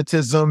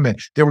anti-Semitism, and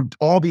there were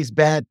all these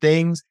bad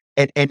things.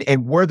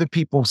 And we're the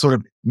people sort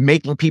of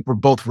making people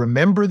both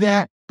remember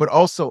that, but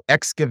also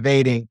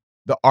excavating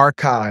the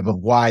archive of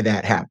why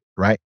that happened,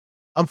 right?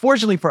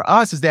 Unfortunately for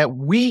us is that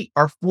we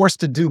are forced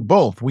to do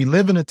both. We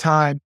live in a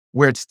time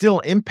where it's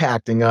still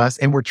impacting us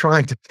and we're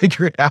trying to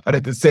figure it out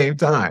at the same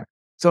time.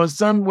 So in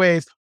some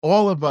ways,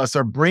 all of us,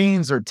 our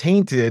brains are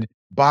tainted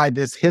by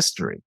this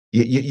history.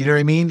 You know what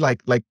I mean?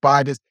 Like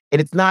by this, and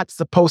it's not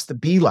supposed to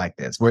be like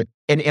this.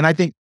 And I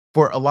think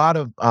for a lot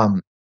of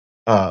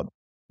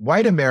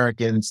white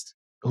Americans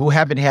who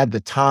haven't had the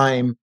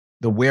time,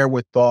 the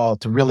wherewithal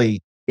to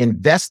really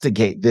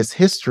investigate this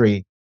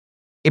history,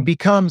 it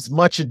becomes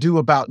much ado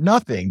about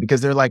nothing,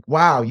 because they're like,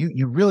 wow,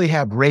 you really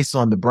have race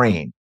on the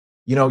brain.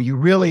 You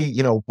really,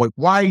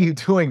 why are you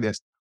doing this?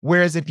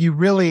 Whereas if you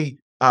really,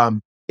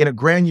 in a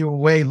granular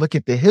way, look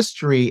at the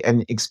history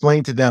and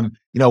explain to them,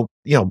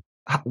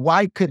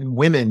 why couldn't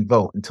women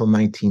vote until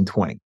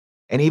 1920?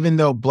 And even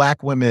though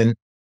Black women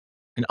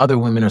and other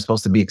women are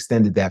supposed to be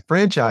extended that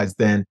franchise,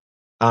 then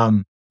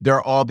there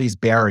are all these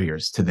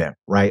barriers to them,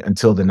 right?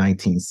 Until the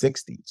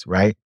 1960s,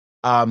 right?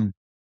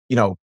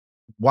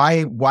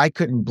 Why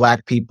couldn't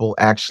Black people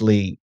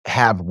actually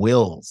have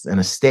wills and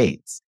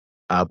estates?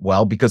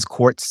 Well, because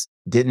courts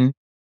didn't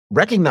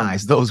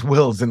recognize those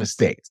wills and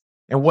estates.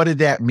 And what did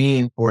that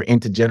mean for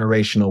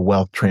intergenerational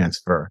wealth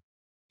transfer?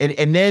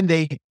 And then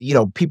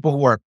people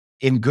who are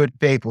in good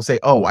faith will say,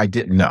 oh, I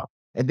didn't know.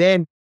 And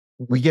then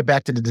we get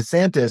back to the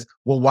DeSantis,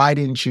 well, why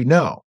didn't you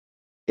know?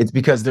 It's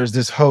because there's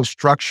this whole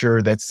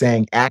structure that's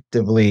saying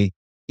actively,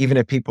 even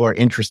if people are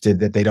interested,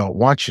 that they don't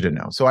want you to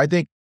know. So I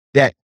think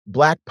that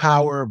Black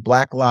Power,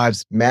 Black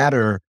Lives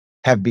Matter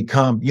have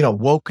become,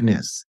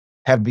 wokeness,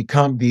 have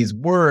become these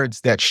words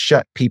that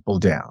shut people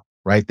down,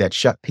 right? That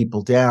shut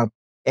people down.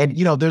 And,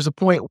 there's a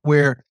point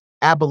where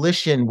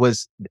abolition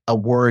was a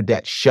word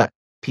that shut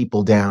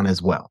people down as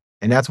well.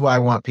 And that's why I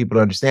want people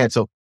to understand.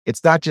 So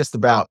it's not just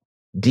about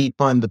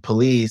defund the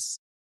police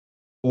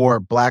or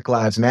Black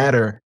Lives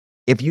Matter.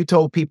 If you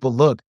told people,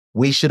 look,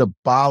 we should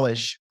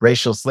abolish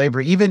racial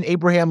slavery, even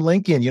Abraham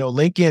Lincoln,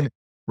 Lincoln,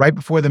 right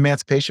before the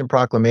Emancipation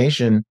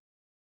Proclamation,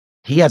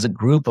 he has a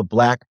group of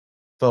Black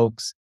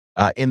folks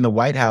in the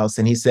White House,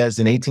 and he says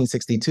in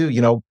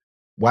 1862,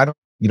 why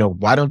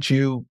don't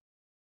you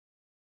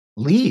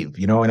leave,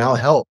 and I'll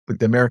help with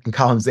the American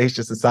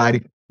Colonization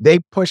Society. They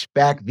push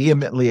back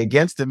vehemently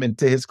against him, and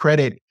to his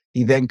credit,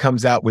 he then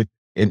comes out with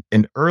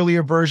an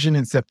earlier version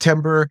in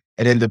September,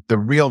 and then the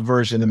real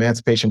version, the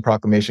Emancipation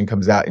Proclamation,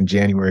 comes out in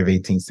January of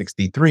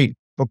 1863.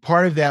 But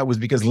part of that was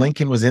because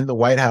Lincoln was in the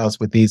White House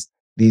with these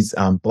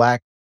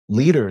Black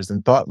leaders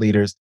and thought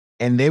leaders,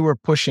 and they were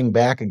pushing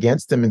back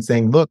against him and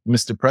saying, look,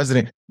 Mr.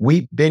 President,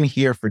 we've been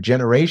here for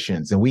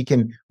generations,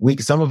 and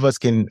some of us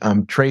can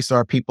trace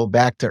our people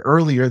back to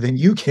earlier than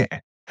you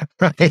can,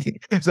 right?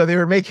 So they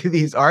were making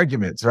these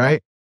arguments,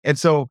 right? And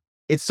so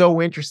it's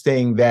so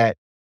interesting that,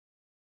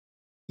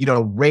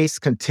 race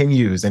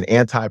continues and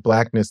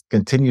anti-Blackness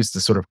continues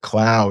to sort of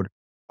cloud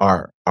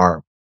our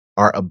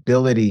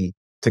ability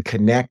to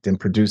connect and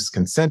produce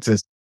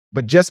consensus.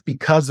 But just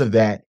because of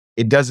that,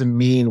 it doesn't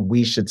mean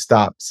we should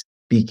stop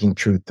speaking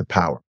truth to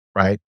power,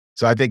 right?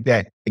 So I think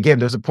that, again,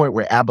 there's a point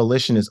where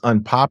abolition is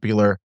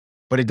unpopular,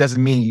 but it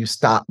doesn't mean you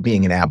stop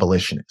being an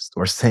abolitionist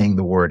or saying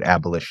the word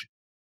abolition.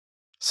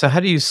 So how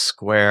do you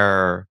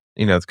square,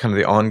 kind of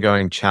the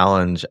ongoing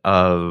challenge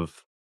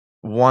of,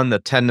 one, the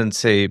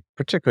tendency,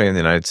 particularly in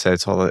the United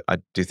States, although I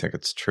do think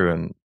it's true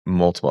in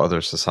multiple other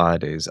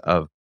societies,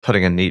 of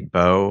putting a neat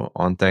bow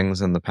on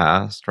things in the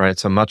past, right?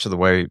 So much of the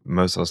way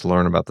most of us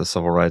learn about the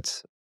civil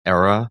rights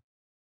era,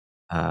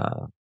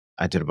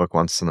 I did a book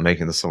once on the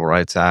making of the Civil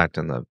Rights Act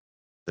and the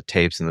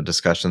tapes and the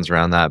discussions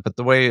around that. But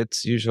the way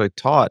it's usually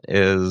taught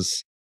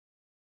is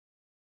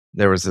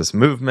there was this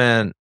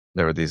movement,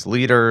 there were these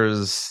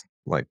leaders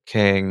like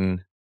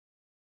King,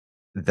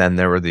 then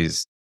there were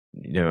these,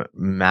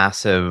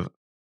 massive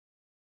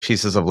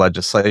pieces of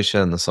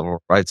legislation, the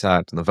Civil Rights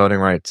Act and the Voting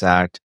Rights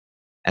Act,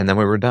 and then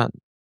we were done,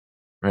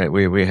 right?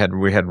 We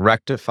had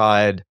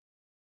rectified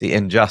the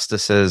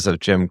injustices of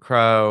Jim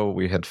Crow.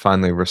 We had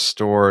finally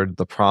restored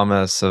the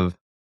promise of,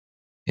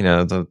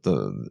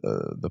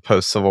 the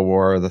post-Civil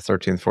War, the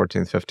 13th,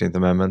 14th, 15th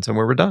Amendments, and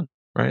we were done,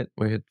 right?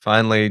 We had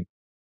finally,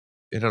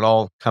 it had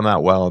all come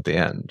out well at the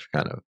end,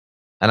 kind of.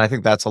 And I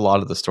think that's a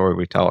lot of the story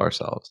we tell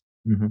ourselves.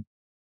 Mm-hmm.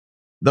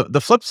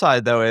 The flip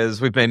side, though, is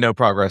we've made no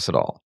progress at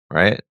all,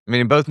 right? I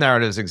mean, both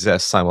narratives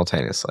exist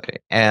simultaneously.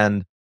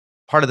 And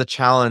part of the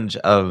challenge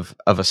of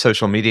a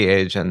social media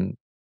age and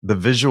the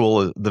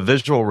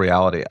visual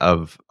reality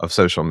of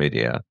social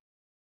media,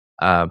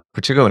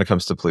 particularly when it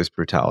comes to police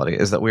brutality,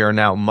 is that we are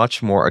now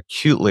much more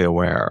acutely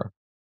aware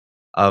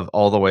of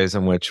all the ways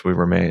in which we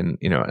remain,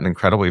 an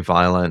incredibly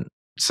violent,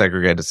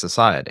 segregated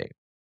society.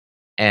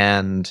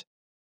 And,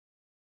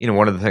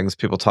 one of the things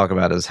people talk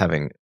about is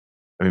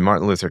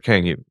Martin Luther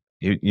King,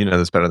 you know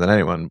this better than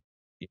anyone,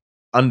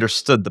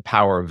 understood the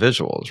power of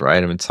visuals,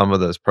 right? I mean, some of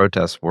those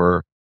protests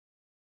were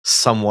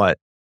somewhat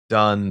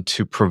done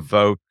to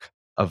provoke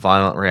a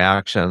violent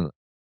reaction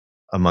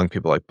among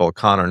people like Bull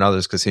Connor and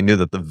others, because he knew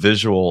that the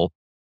visual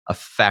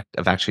effect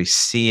of actually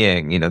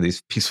seeing,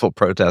 these peaceful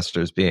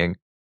protesters being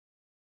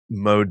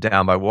mowed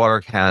down by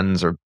water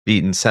cannons or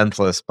beaten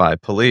senseless by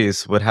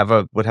police would have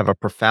a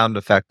profound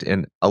effect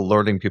in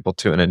alerting people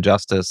to an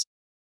injustice.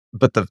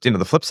 But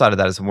the flip side of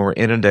that is when we're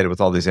inundated with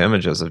all these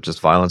images of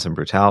just violence and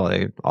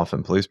brutality,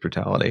 often police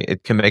brutality,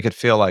 it can make it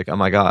feel like, oh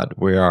my God,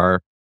 we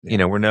are,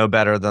 we're no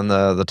better than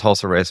the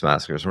Tulsa race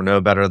massacres. We're no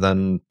better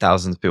than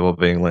thousands of people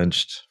being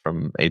lynched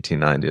from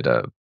 1890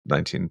 to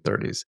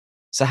 1930s.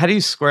 So how do you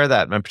square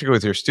that? And particularly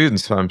with your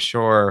students, who I'm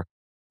sure,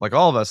 like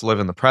all of us, live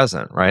in the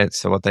present, right?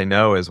 So what they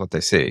know is what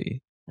they see.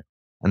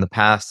 And the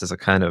past is a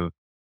kind of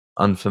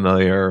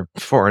unfamiliar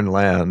foreign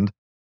land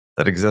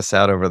that exists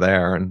out over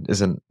there and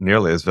isn't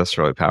nearly as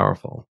viscerally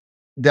powerful.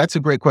 That's a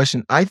great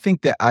question. I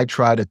think that I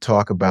try to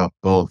talk about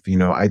both.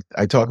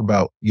 I talk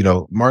about,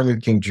 Martin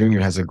Luther King Jr.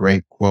 has a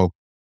great quote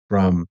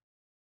from,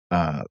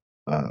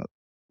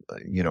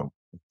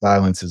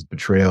 Silence is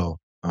Betrayal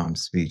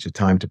speech, A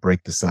Time to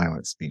Break the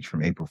Silence speech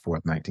from April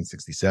 4th,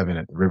 1967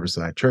 at the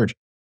Riverside Church.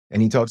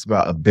 And he talks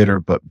about a bitter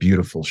but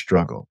beautiful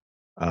struggle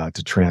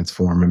to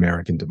transform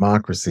American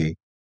democracy.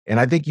 And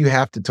I think you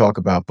have to talk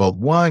about both.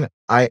 One,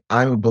 I'm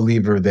a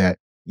believer that,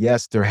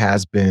 yes, there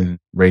has been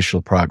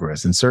racial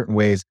progress. In certain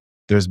ways,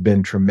 there's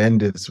been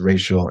tremendous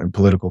racial and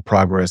political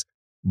progress,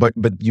 but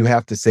you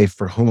have to say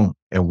for whom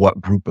and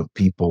what group of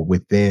people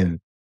within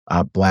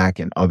Black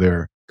and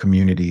other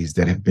communities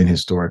that have been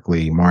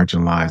historically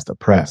marginalized,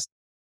 oppressed.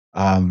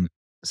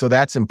 So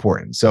that's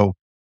important. So,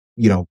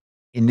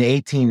 in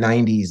the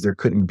 1890s, there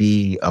couldn't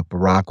be a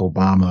Barack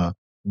Obama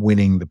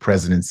winning the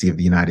presidency of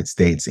the United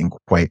States in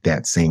quite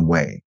that same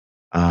way.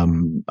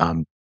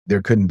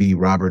 There couldn't be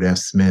Robert F.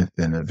 Smith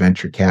and a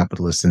venture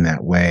capitalist in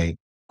that way,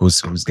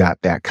 who's got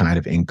that kind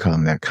of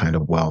income, that kind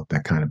of wealth,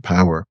 that kind of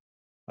power.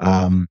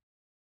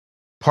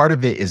 Part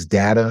of it is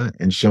data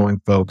and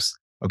showing folks,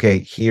 okay,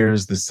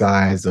 here's the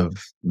size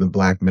of the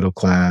Black middle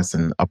class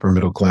and upper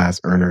middle class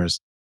earners.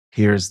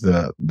 Here's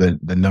the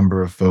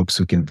number of folks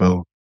who can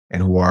vote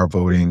and who are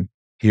voting.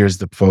 Here's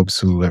the folks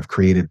who have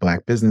created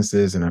Black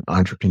businesses and are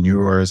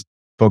entrepreneurs,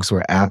 folks who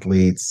are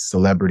athletes,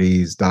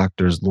 celebrities,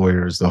 doctors,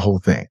 lawyers, the whole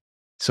thing.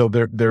 So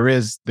there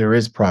is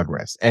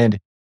progress. And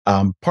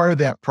part of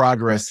that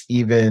progress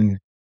even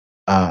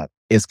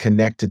is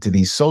connected to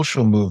these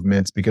social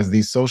movements, because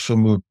these social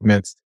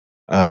movements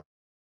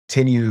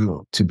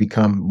continue to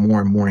become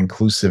more and more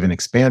inclusive and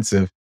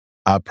expansive.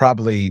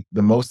 Probably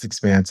the most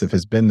expansive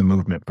has been the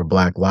movement for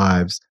Black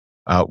Lives,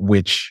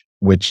 which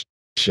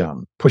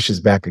pushes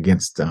back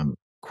against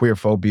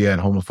queerphobia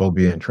and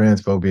homophobia and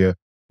transphobia,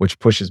 which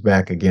pushes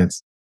back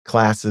against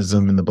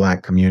classism in the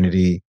Black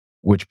community,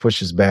 which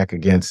pushes back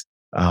against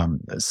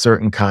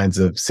certain kinds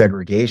of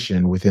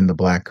segregation within the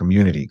Black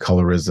community,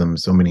 colorism,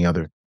 so many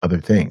other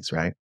things,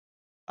 right?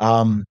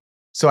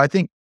 So I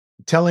think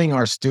telling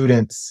our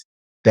students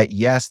that,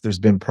 yes, there's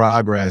been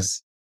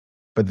progress,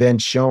 but then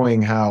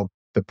showing how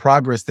the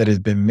progress that has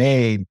been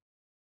made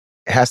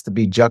has to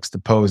be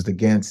juxtaposed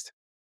against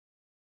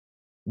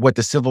what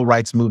the civil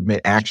rights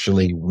movement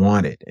actually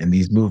wanted. And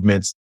these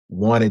movements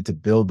wanted to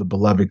build the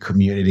beloved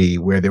community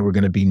where there were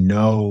going to be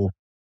no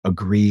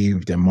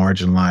aggrieved and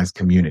marginalized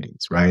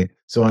communities, right?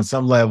 So on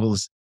some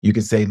levels, you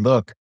could say,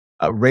 look,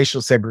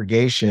 racial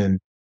segregation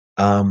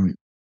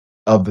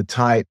of the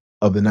type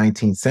of the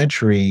 19th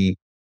century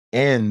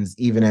ends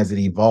even as it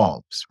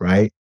evolves,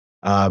 right?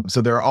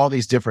 So there are all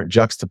these different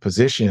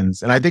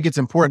juxtapositions, and I think it's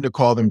important to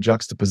call them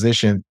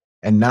juxtaposition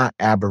and not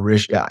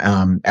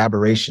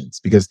aberrations,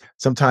 because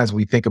sometimes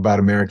we think about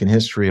American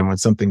history, and when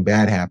something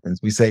bad happens,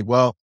 we say,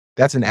 well,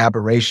 that's an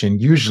aberration.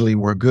 Usually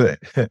we're good.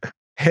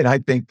 And I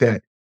think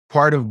that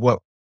part of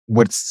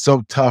what's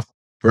so tough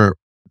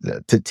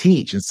to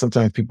teach, and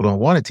sometimes people don't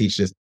want to teach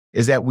this,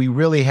 is that we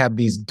really have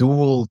these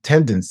dual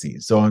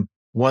tendencies. So on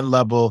one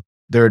level,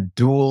 there are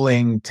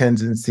dueling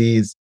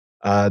tendencies,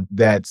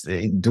 that's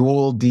a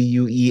dual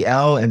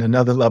D-U-E-L, and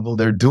another level,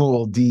 they're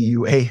dual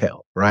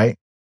D-U-A-L, right?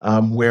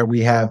 Where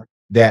we have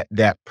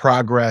that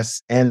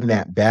progress and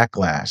that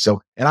backlash.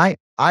 So, and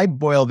I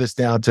boil this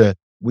down to,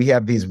 we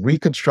have these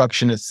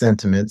Reconstructionist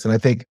sentiments. And I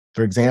think,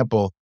 for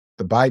example,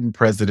 the Biden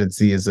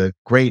presidency is a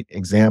great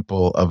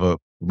example of a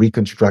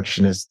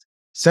Reconstructionist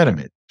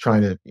sentiment,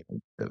 trying to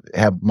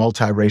have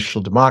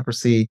multiracial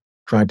democracy,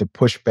 trying to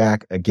push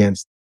back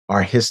against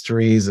our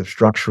histories of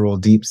structural,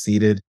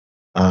 deep-seated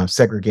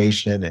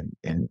segregation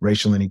and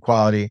racial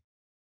inequality.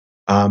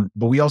 But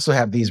we also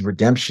have these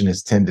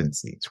redemptionist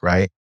tendencies,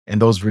 right? And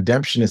those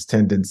redemptionist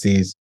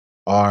tendencies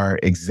are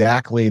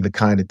exactly the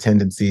kind of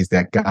tendencies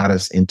that got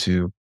us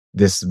into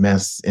this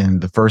mess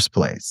in the first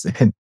place.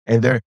 And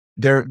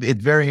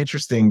it's very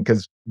interesting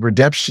because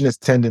redemptionist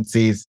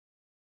tendencies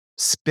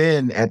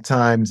spin at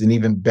times an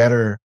even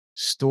better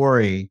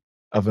story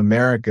of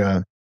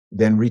America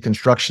than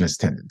Reconstructionist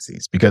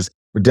tendencies, because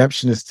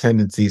redemptionist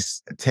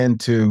tendencies tend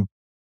to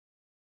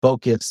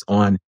focus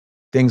on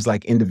things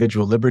like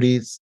individual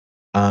liberties.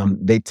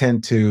 They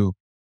tend to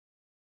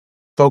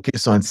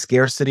focus on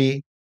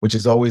scarcity, which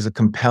is always a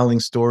compelling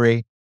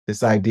story.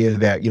 This idea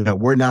that,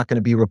 we're not going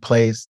to be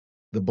replaced.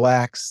 The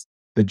Blacks,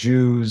 the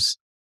Jews,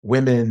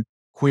 women,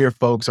 queer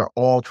folks are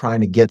all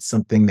trying to get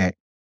something that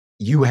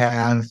you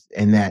have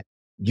and that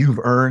you've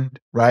earned,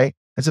 right?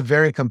 That's a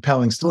very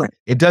compelling story.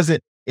 It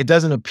doesn't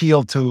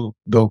appeal to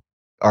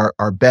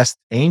our best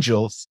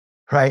angels,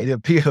 right?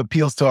 It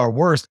appeals to our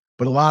worst.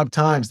 But a lot of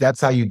times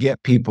that's how you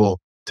get people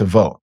to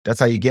vote. That's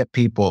how you get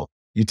people.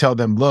 You tell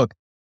them, look,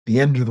 the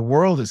end of the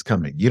world is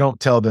coming. You don't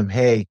tell them,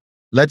 hey,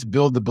 let's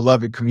build the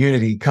beloved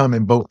community, come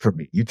and vote for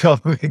me. You tell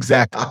them the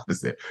exact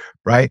opposite,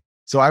 right?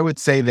 So I would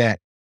say that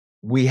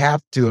we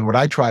have to, and what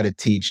I try to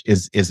teach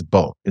is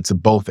both. It's a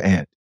both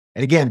and.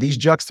 And again, these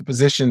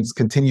juxtapositions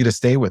continue to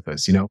stay with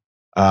us.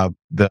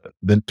 The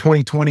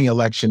 2020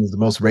 election is the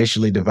most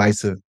racially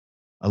divisive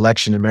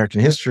election in American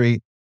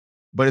history,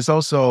 but it's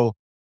also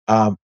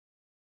the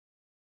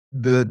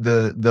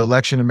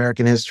election in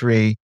American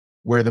history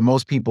where the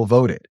most people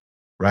voted,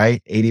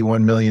 right?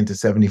 81 million to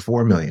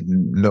 74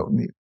 million.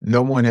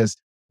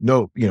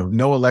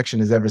 No election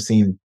has ever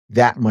seen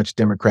that much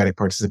Democratic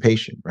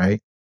participation,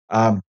 right?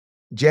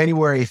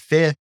 January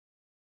 5th,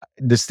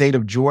 the state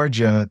of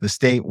Georgia, the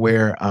state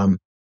where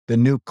the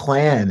new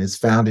Klan is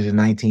founded in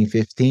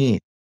 1915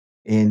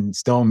 in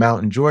Stone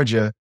Mountain,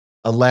 Georgia,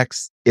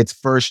 elects its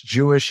first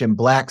Jewish and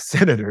Black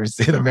senators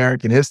in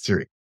American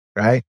history,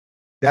 right?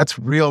 That's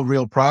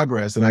real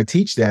progress. And I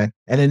teach that.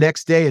 And the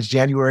next day is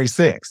January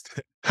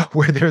 6th,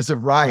 where there's a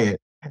riot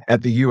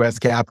at the US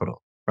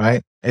Capitol,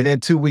 right? And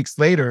then 2 weeks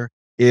later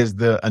is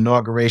the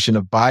inauguration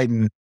of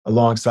Biden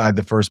alongside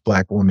the first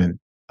Black woman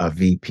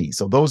VP.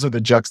 So those are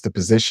the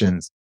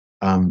juxtapositions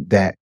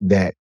that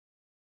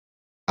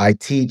I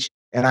teach.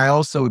 And I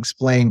also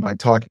explain by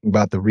talking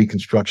about the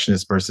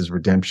Reconstructionist versus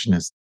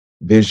Redemptionist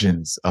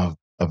visions of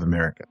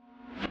America.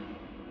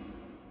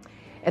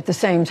 At the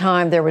same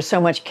time, there was so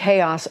much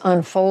chaos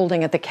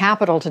unfolding at the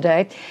Capitol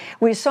today.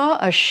 We saw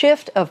a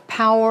shift of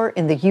power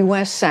in the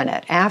U.S.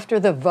 Senate after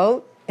the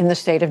vote in the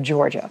state of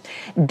Georgia.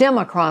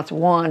 Democrats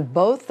won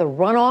both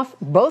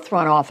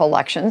runoff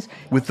elections.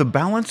 With the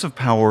balance of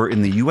power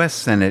in the U.S.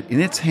 Senate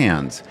in its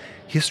hands,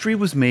 history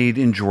was made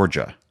in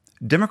Georgia.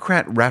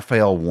 Democrat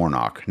Raphael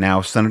Warnock,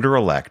 now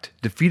senator-elect,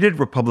 defeated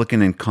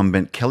Republican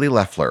incumbent Kelly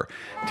Loeffler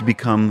to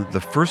become the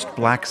first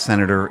Black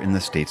senator in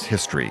the state's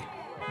history.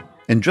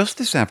 And just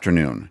this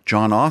afternoon,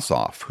 Jon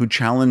Ossoff, who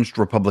challenged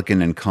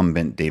Republican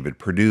incumbent David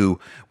Perdue,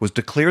 was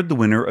declared the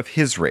winner of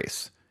his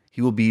race. He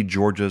will be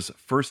Georgia's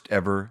first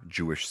ever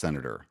Jewish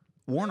senator.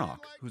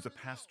 Warnock, who's a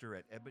pastor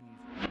at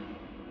Ebenezer...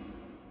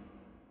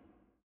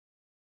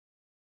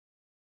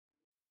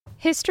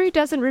 History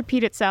doesn't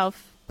repeat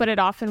itself, but it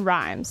often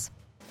rhymes.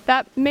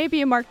 That may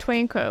be a Mark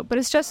Twain quote, but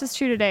it's just as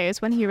true today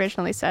as when he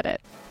originally said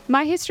it.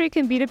 My History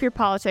Can Beat Up Your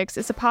Politics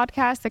is a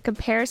podcast that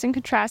compares and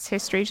contrasts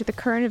history to the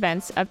current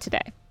events of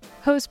today.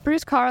 Host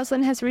Bruce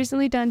Carlson has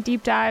recently done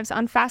deep dives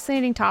on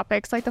fascinating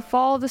topics like the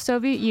fall of the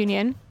Soviet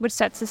Union, which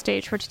sets the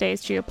stage for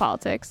today's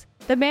geopolitics,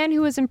 the man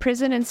who was in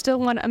prison and still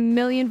won 1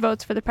 million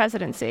votes for the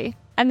presidency,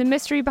 and the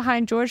mystery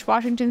behind George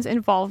Washington's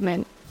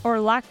involvement, or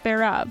lack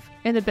thereof,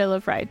 in the Bill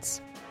of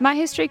Rights. My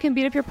History Can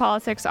Beat Up Your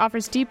Politics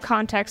offers deep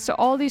context to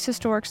all these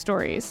historic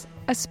stories,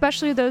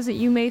 especially those that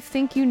you may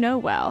think you know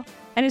well.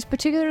 and is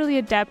particularly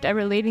adept at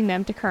relating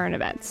them to current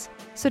events.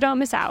 So don't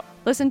miss out.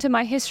 Listen to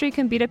My History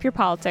Can Beat Up Your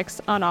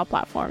Politics on all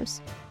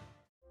platforms.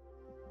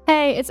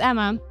 Hey, it's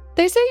Emma.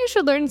 They say you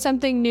should learn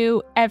something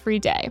new every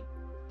day.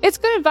 It's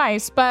good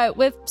advice, but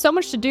with so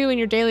much to do in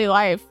your daily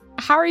life,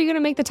 how are you going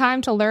to make the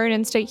time to learn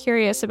and stay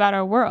curious about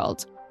our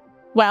world?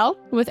 Well,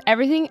 with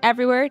Everything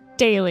Everywhere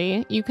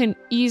Daily, you can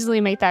easily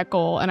make that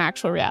goal an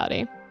actual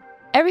reality.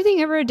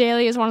 Everything Everywhere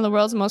Daily is one of the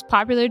world's most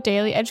popular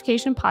daily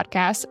education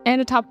podcasts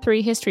and a top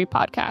 3 history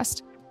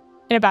podcast.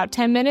 In about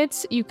 10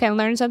 minutes, you can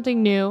learn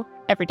something new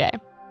every day.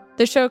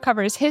 The show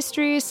covers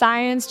history,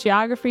 science,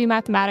 geography,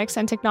 mathematics,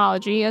 and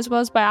technology, as well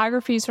as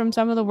biographies from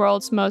some of the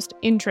world's most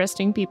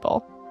interesting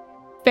people.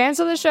 Fans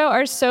of the show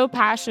are so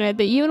passionate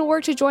that even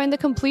work to join the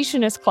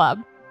Completionist Club,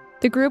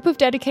 the group of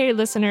dedicated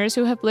listeners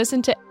who have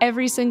listened to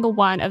every single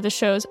one of the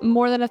show's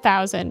more than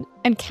 1,000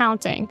 and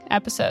counting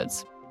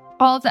episodes.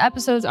 All of the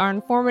episodes are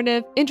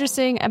informative,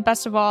 interesting, and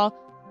best of all,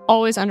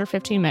 always under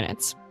 15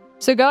 minutes.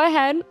 So go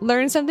ahead,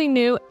 learn something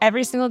new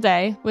every single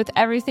day with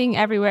Everything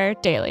Everywhere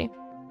Daily.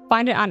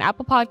 Find it on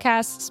Apple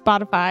Podcasts,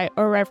 Spotify,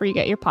 or wherever you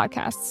get your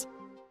podcasts.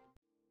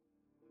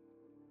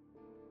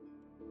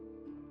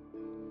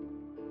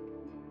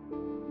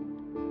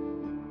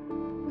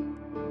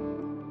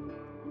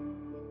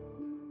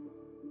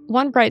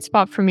 One bright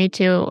spot for me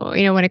too,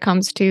 when it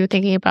comes to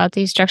thinking about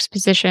these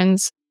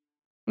juxtapositions,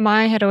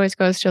 my head always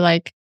goes to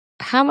like,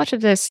 how much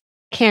of this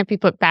can't be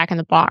put back in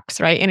the box,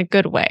 right? In a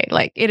good way.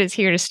 Like, it is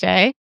here to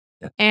stay.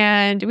 Yeah.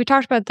 And we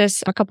talked about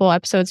this a couple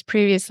episodes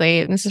previously,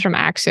 and this is from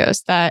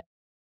Axios, that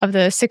of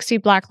the 60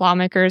 Black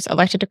lawmakers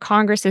elected to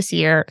Congress this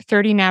year,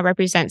 30 now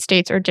represent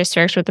states or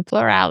districts with a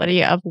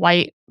plurality of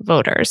white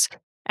voters.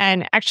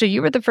 And actually,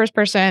 you were the first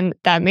person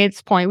that made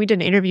this point. We did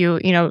an interview,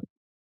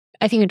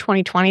 I think in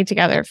 2020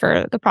 together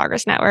for the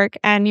Progress Network.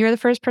 And you're the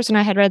first person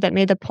I had read that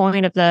made the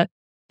point of the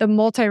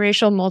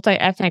multiracial,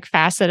 multi-ethnic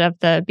facet of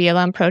the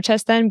BLM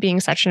protest then being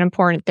such an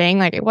important thing.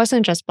 Like, it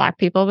wasn't just Black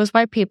people, it was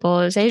white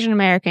people, it was Asian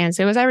Americans,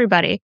 it was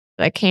everybody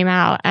that came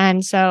out.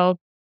 And so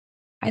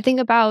I think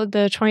about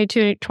the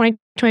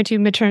 2022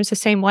 midterms the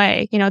same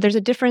way. There's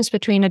a difference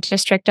between a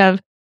district of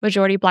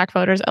majority Black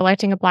voters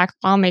electing a Black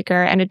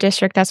lawmaker and a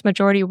district that's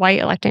majority white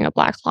electing a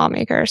Black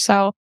lawmaker.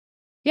 So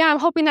yeah, I'm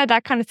hoping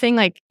that kind of thing,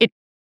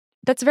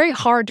 that's very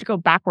hard to go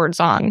backwards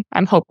on,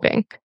 I'm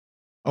hoping.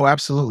 Oh,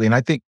 absolutely. And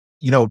I think,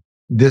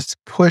 this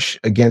push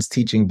against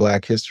teaching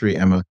Black history,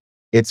 Emma,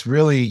 it's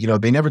really,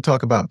 they never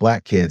talk about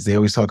Black kids. They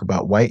always talk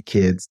about white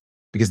kids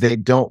because they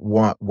don't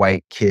want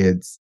white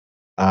kids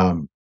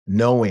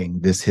knowing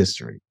this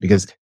history,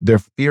 because they're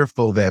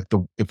fearful that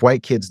if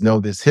white kids know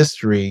this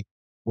history,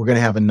 we're going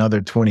to have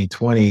another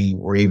 2020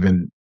 or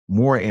even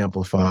more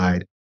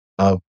amplified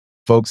of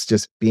folks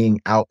just being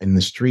out in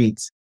the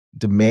streets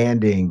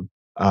demanding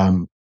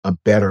a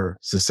better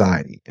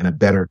society and a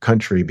better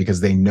country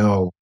because they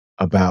know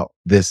about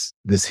this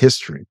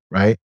history,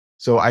 right?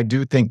 So I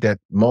do think that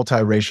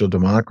multiracial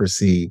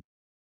democracy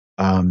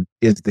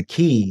is the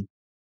key,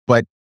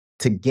 but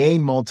to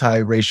gain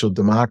multiracial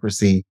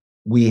democracy,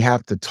 we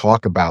have to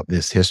talk about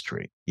this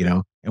history,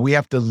 and we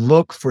have to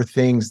look for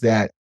things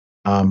that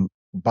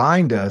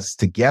bind us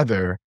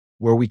together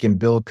where we can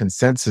build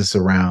consensus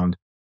around.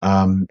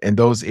 And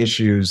those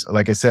issues,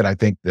 like I said, I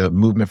think the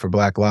movement for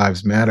Black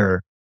Lives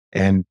Matter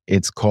and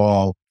its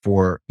call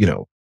for,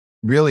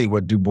 really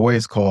what Du Bois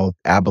called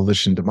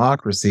abolition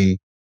democracy,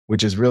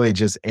 which is really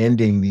just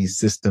ending these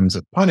systems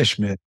of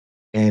punishment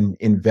and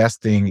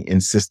investing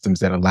in systems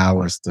that allow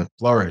us to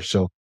flourish.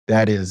 So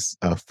that is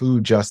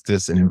food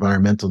justice and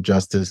environmental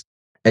justice,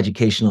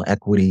 educational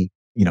equity,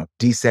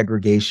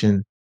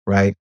 desegregation,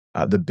 right?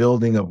 The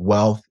building of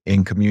wealth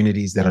in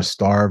communities that are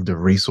starved of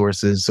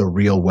resources, so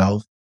real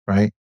wealth,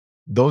 right?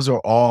 Those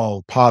are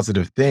all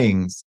positive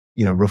things,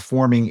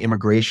 reforming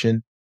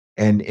immigration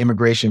and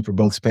immigration for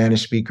both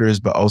Spanish speakers,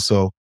 but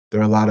also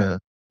there are a lot of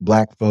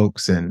Black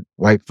folks and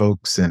white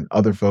folks and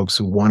other folks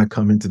who want to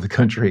come into the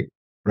country,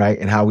 right?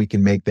 And how we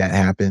can make that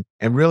happen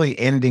and really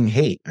ending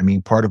hate. I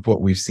mean, part of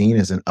what we've seen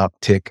is an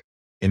uptick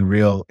in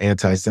real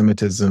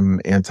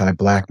anti-Semitism,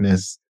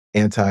 anti-Blackness,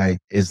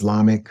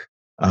 anti-Islamic,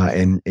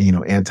 and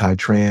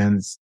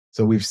anti-trans.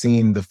 So we've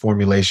seen the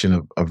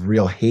formulation of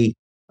real hate,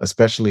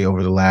 especially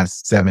over the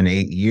last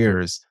 7-8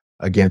 years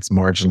against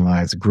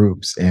marginalized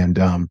groups. And,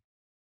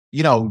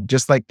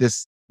 just like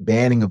this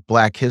banning of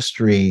Black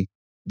history,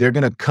 they're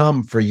going to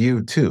come for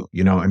you too.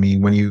 When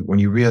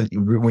you read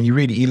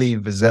Elie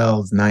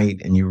Wiesel's Night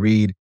and you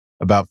read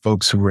about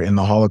folks who were in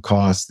the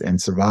Holocaust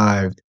and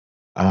survived,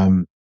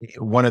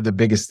 one of the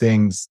biggest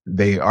things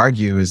they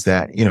argue is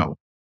that,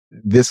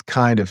 this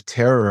kind of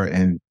terror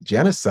and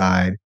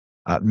genocide,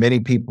 many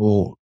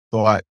people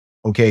thought,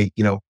 okay,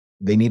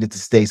 they needed to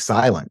stay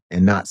silent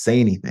and not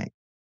say anything,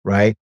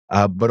 right?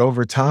 But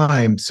over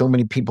time, so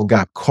many people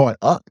got caught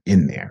up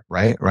in there,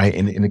 right?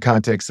 In the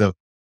context of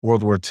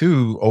World War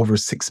II, over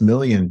 6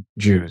 million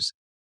Jews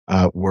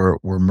were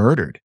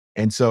murdered.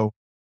 And so,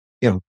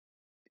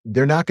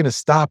 they're not going to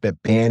stop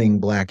at banning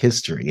Black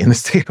history in the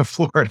state of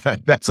Florida.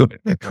 That's what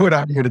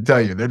I'm here to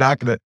tell you. They're not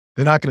going to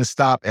they're not going to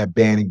stop at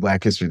banning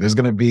Black history. There's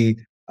going to be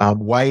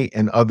white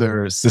and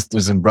other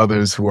sisters and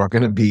brothers who are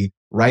going to be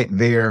right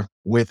there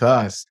with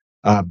us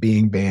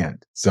being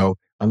banned. So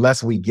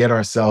unless we get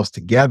ourselves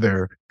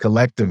together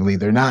collectively,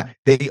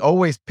 they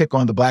always pick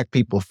on the Black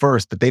people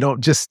first, but they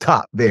don't just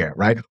stop there,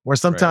 right? Or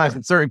sometimes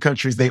in certain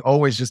countries, they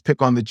always just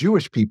pick on the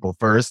Jewish people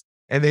first,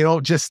 and they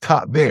don't just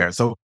stop there.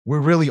 So we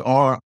really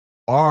are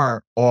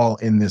all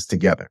in this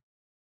together.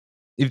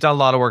 You've done a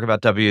lot of work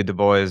about W. Du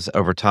Bois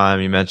over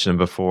time. You mentioned him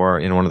before,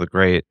 one of the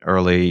great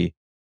early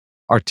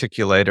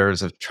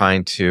articulators of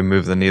trying to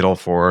move the needle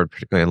forward,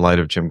 particularly in light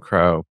of Jim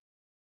Crow.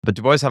 But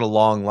Du Bois had a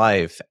long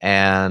life,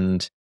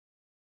 and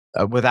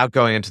without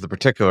going into the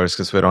particulars,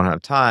 because we don't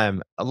have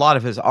time, a lot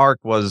of his arc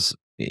was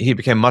he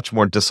became much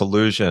more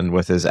disillusioned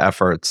with his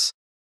efforts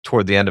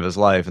toward the end of his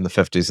life in the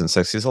 50s and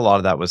 60s. A lot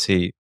of that was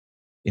he,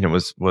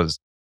 was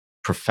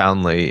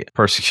profoundly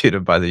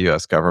persecuted by the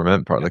U.S.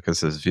 government, partly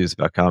because of his views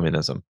about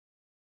communism.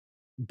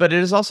 But it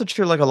is also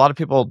true, like a lot of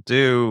people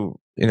do,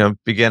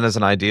 begin as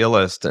an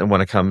idealist, and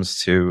when it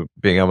comes to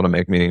being able to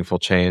make meaningful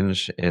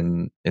change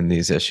in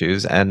these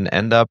issues, and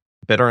end up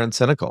bitter and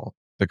cynical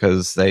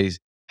because they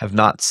have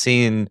not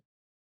seen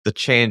the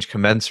change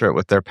commensurate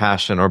with their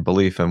passion or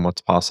belief in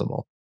what's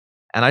possible.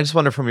 And I just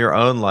wonder, from your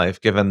own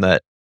life, given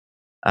that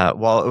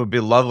while it would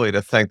be lovely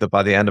to think that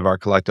by the end of our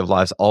collective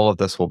lives, all of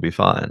this will be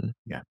fine.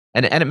 Yeah.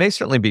 And it may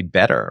certainly be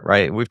better,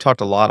 right? We've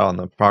talked a lot on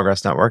the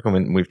Progress Network,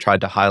 and we've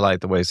tried to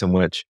highlight the ways in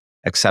which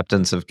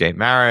acceptance of gay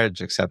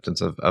marriage,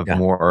 acceptance of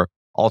more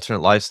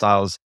alternate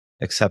lifestyles,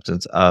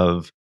 acceptance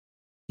of,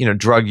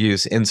 drug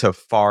use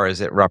insofar as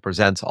it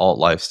represents alt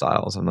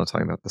lifestyles. I'm not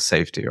talking about the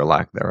safety or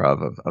lack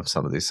thereof of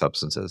some of these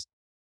substances,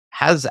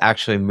 has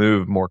actually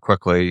moved more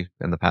quickly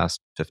in the past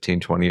 15,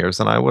 20 years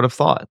than I would have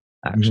thought,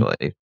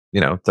 actually,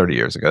 30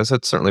 years ago. So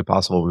it's certainly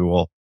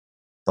possible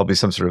there'll be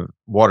some sort of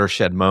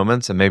watershed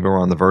moments, and maybe we're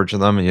on the verge of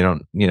them,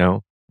 and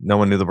no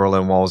one knew the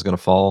Berlin Wall was going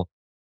to fall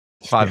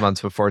 5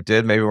 months before it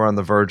did. Maybe we're on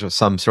the verge of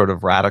some sort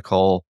of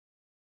radical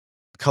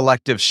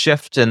collective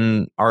shift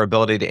in our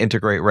ability to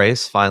integrate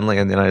race finally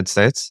in the United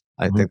States.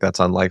 I think that's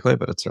unlikely,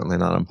 but it's certainly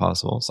not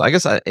impossible. So I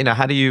guess,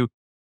 how do you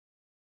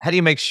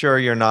make sure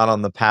you're not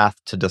on the path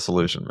to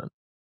disillusionment?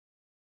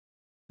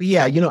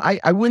 Yeah,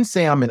 I wouldn't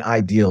say I'm an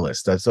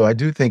idealist. So I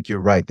do think you're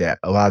right that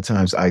a lot of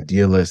times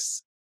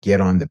idealists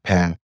get on the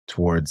path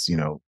towards,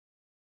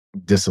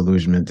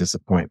 disillusionment,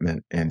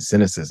 disappointment, and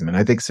cynicism. And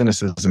I think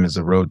cynicism is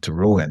a road to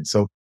ruin.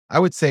 So I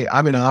would say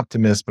I'm an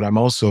optimist, but I'm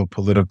also a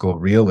political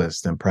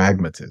realist and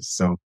pragmatist.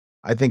 So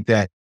I think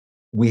that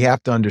we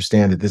have to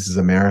understand that this is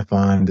a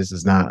marathon. This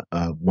is not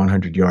a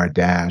 100-yard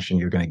dash, and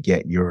you're going to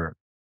get your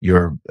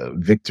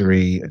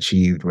victory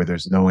achieved where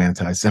there's no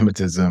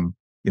anti-Semitism.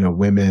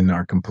 Women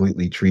are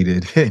completely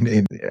treated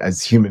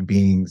as human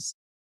beings,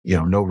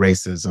 no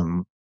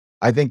racism.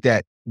 I think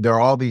that there are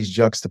all these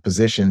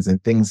juxtapositions,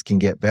 and things can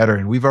get better.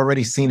 And we've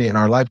already seen it in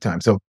our lifetime.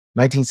 So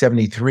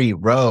 1973,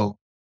 Roe,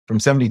 from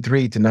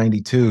 73 to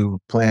 92,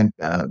 Planned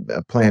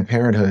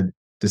Parenthood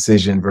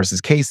decision versus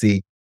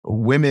Casey,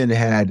 women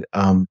had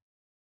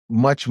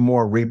much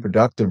more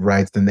reproductive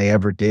rights than they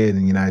ever did in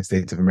the United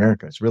States of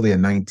America. It's really a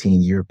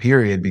 19-year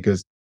period,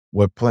 because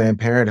what Planned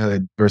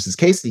Parenthood versus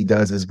Casey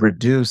does is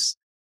reduce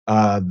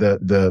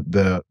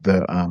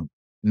the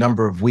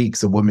number of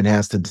weeks a woman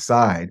has to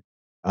decide,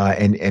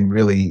 and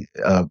really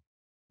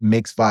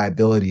makes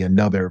viability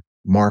another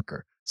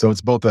marker. So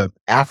it's both an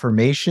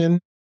affirmation,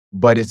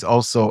 but it's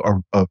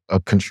also a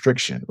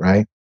constriction,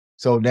 right?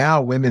 So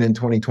now women in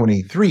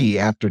 2023,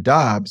 after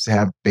Dobbs,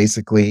 have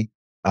basically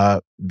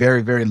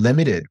very, very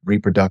limited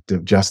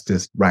reproductive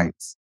justice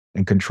rights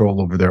and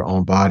control over their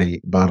own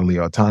bodily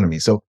autonomy.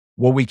 So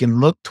what we can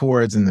look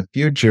towards in the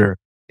future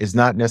is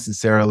not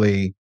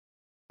necessarily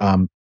a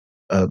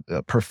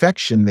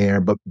perfection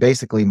there, but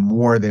basically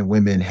more than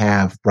women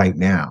have right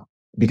now,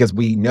 because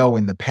we know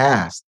in the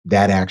past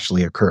that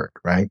actually occurred,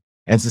 right?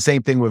 And it's the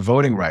same thing with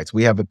voting rights.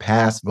 We have a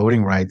past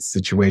voting rights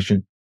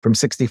situation from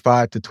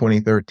 65 to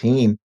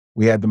 2013.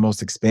 We had the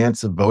most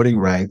expansive voting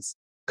rights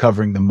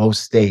covering the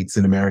most states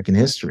in American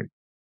history.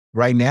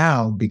 Right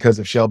now, because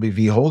of Shelby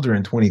v. Holder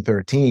in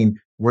 2013,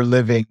 we're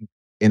living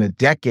in a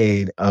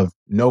decade of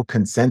no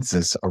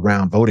consensus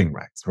around voting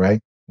rights,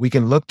 right? We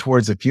can look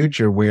towards a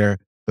future where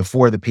the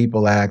For the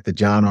People Act, the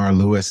John R.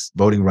 Lewis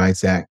Voting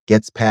Rights Act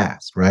gets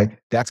passed, right?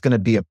 That's going to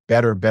be a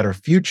better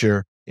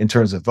future in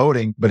terms of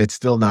voting, but it's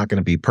still not going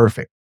to be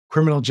perfect.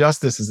 Criminal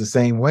justice is the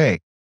same way.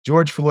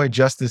 George Floyd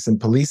Justice and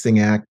Policing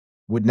Act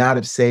would not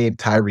have saved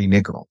Tyree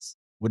Nichols,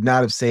 would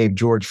not have saved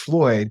George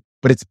Floyd,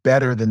 but it's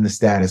better than the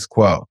status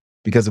quo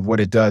because of what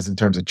it does in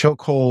terms of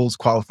chokeholds,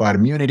 qualified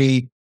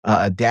immunity,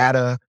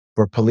 data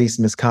for police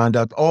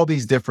misconduct. All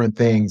these different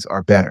things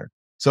are better.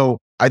 So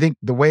I think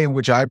the way in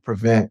which I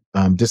prevent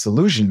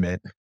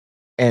disillusionment,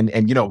 and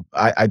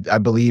I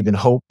believe in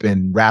hope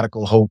and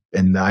radical hope,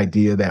 and the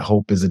idea that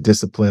hope is a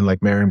discipline,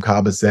 like Mariam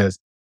Kaba says,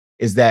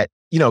 is that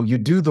you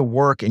do the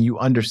work and you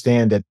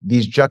understand that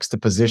these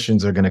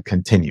juxtapositions are going to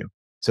continue.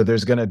 So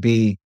there's going to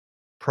be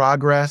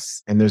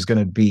progress and there's going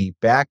to be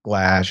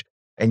backlash,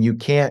 and you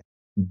can't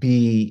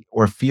be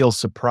or feel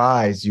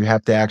surprised. You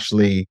have to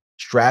actually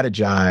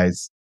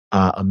strategize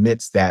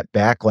amidst that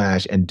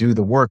backlash and do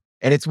the work.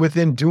 And it's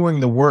within doing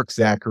the work,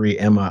 Zachary,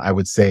 Emma, I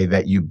would say,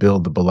 that you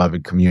build the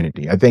beloved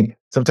community. I think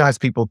sometimes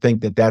people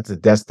think that that's a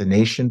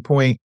destination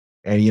point.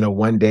 And,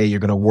 one day you're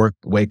going to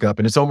wake up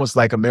and it's almost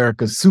like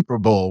America's Super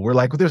Bowl. We're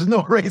like, well, there's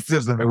no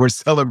racism and we're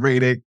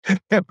celebrating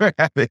and we're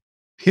having,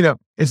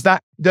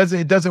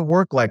 it doesn't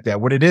work like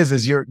that. What it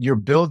is you're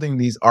building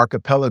these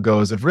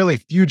archipelagos of really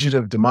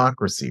fugitive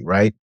democracy,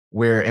 right?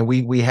 And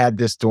we had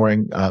this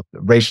during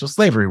racial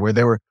slavery, where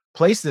there were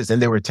places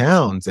and there were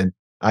towns. And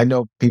I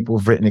know people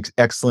have written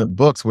excellent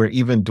books where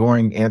even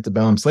during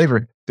antebellum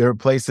slavery, there were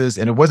places,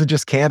 and it wasn't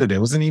just Canada,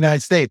 it was in the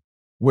United States,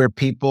 where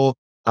people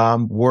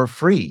were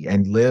free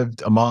and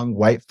lived among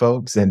white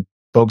folks and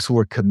folks who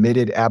were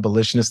committed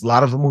abolitionists. A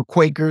lot of them were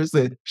Quakers.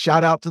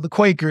 Shout out to the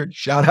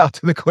Quakers. A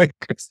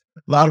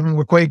lot of them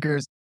were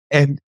Quakers.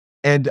 And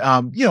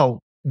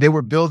they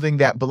were building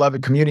that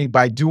beloved community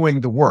by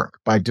doing the work.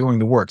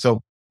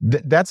 So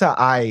that's how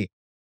I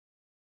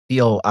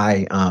feel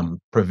I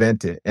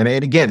prevent it. And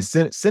again,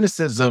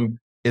 cynicism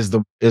is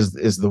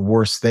the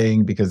worst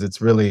thing, because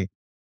it's really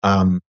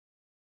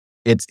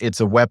it's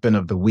a weapon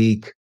of the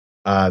weak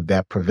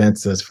that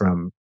prevents us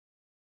from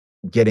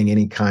getting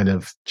any kind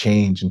of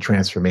change and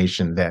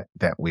transformation that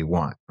we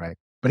want, right?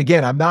 But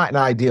again, I'm not an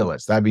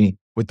idealist. I mean,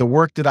 with the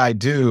work that I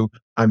do,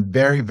 I'm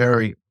very,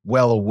 very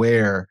well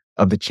aware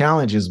of the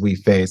challenges we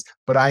face,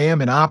 but I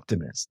am an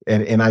optimist.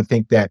 And I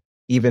think that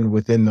even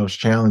within those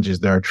challenges,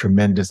 there are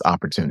tremendous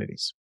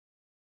opportunities.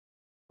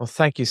 Well,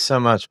 thank you so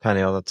much,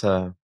 Peniel. That's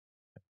a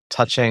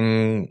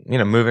touching,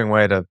 moving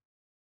way to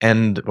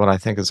end what I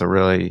think is a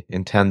really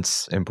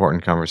intense,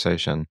 important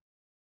conversation.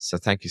 So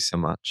thank you so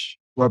much.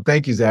 Well,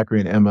 thank you, Zachary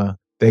and Emma.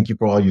 Thank you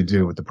for all you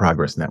do with the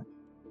Progress Network.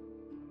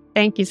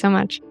 Thank you so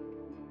much.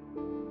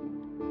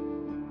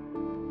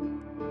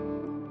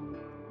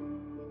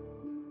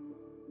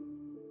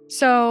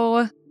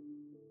 So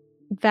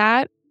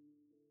that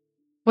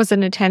was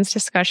an intense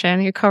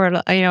discussion. You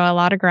covered, a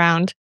lot of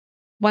ground.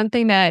 One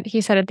thing that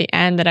he said at the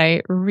end that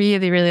I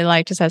really, really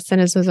liked is that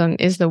cynicism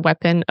is the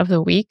weapon of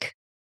the weak.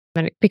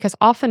 Because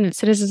often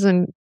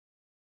cynicism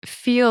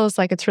feels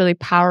like it's really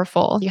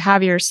powerful. You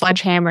have your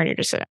sledgehammer and you're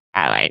just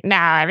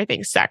now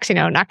everything sucks,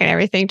 knocking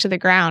everything to the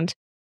ground.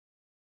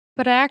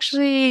 But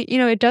actually,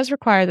 it does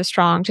require the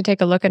strong to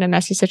take a look at a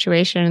messy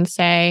situation and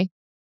say,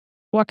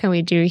 what can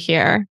we do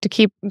here to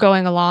keep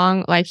going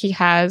along like he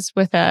has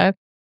with an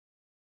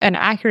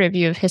accurate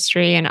view of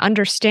history and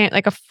understand,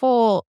 like a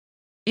full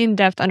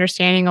in-depth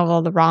understanding of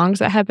all the wrongs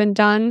that have been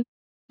done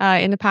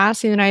in the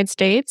past in the United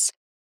States,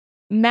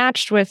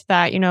 matched with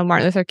that,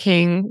 Martin Luther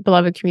King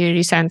beloved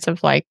community sense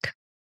of like,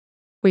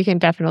 we can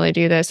definitely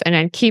do this, and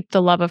then keep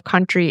the love of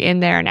country in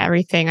there and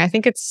everything. I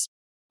think it's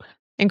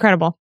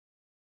incredible.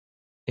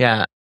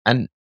 Yeah.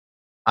 And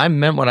I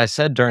meant what I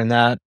said during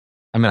that.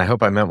 I mean, I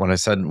hope I meant what I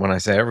said when I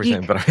say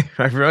everything, but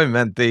I really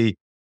meant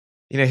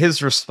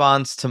his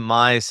response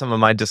to some of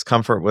my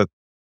discomfort with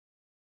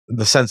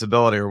the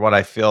sensibility, or what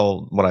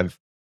I've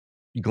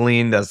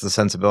gleaned as the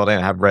sensibility.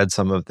 I have read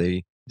some of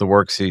the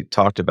works he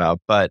talked about,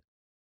 but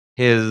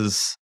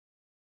his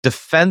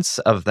defense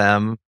of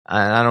them,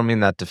 and I don't mean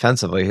that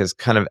defensively, his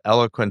kind of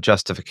eloquent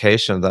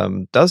justification of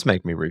them does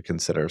make me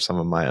reconsider some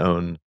of my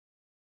own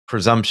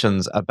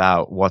presumptions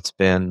about what's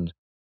been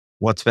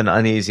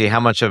uneasy, how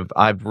much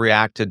I've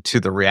reacted to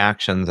the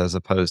reactions as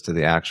opposed to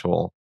the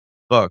actual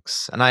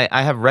books. And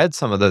I have read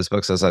some of those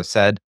books, as I've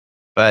said,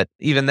 but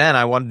even then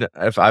I wondered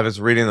if I was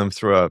reading them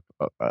through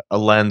a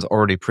lens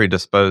already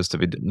predisposed to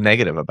be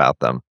negative about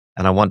them.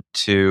 And I want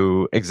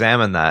to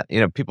examine that.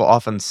 People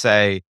often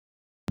say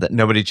that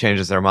nobody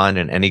changes their mind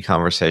in any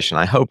conversation.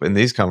 I hope in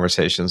these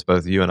conversations,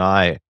 both you and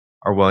I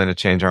are willing to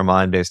change our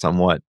mind based on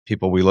what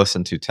people we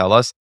listen to tell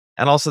us.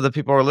 And also the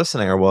people who are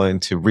listening are willing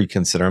to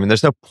reconsider. I mean,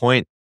 there's no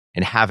point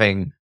in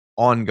having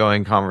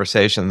ongoing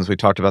conversations. We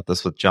talked about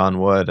this with John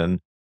Wood, and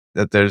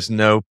that there's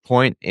no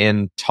point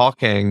in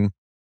talking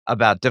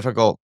about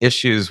difficult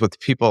issues with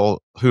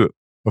people who,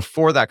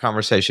 before that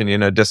conversation,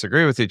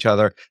 disagree with each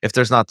other, if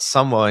there's not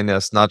some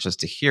willingness, not just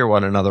to hear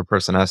what another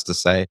person has to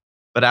say,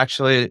 but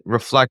actually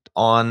reflect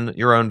on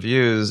your own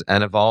views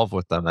and evolve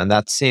with them. And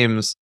that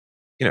seems,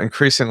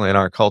 increasingly in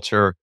our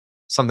culture,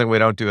 something we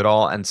don't do at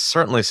all, and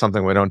certainly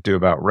something we don't do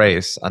about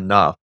race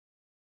enough.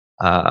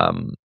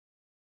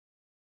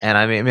 And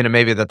I mean, it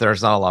may be that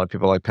there's not a lot of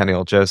people like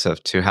Peniel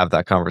Joseph to have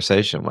that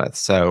conversation with.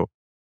 So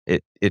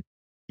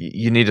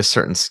you need a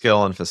certain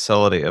skill and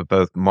facility of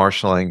both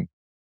marshaling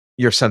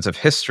your sense of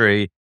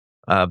history,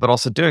 but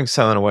also doing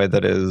so in a way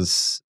that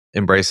is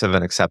embracive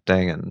and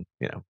accepting and,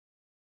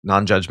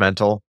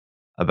 non-judgmental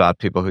about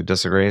people who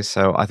disagree.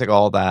 So I think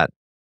all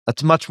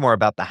that's much more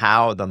about the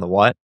how than the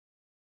what.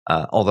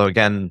 Although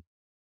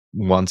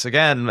once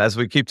again, as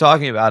we keep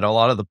talking about, a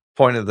lot of the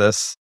point of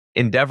this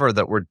endeavor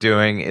that we're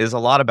doing is a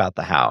lot about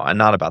the how and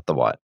not about the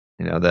what.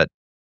 That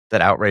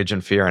outrage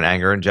and fear and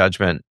anger and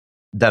judgment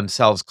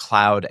themselves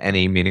cloud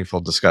any meaningful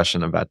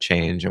discussion about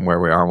change and where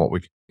we are and what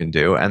we can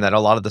do. And that a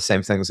lot of the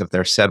same things, if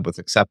they're said with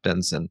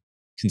acceptance and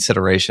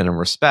consideration and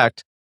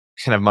respect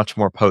can have much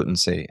more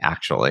potency,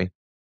 actually,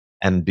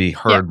 and be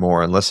heard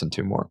more and listened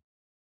to more.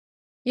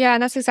 Yeah,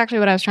 and that's exactly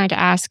what I was trying to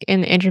ask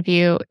in the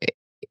interview.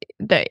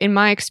 In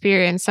my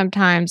experience,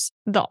 sometimes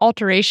the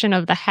alteration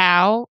of the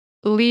how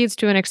leads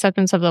to an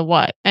acceptance of the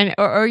what, and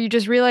or you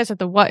just realize that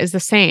the what is the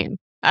same.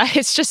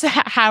 It's just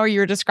how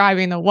you're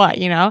describing the what,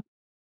 And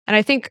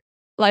I think,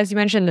 as you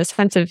mentioned, the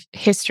sense of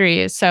history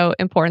is so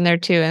important there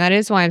too, and that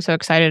is why I'm so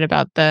excited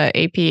about the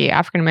AP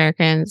African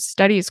American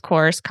Studies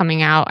course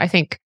coming out. I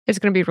think it's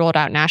going to be rolled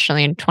out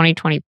nationally in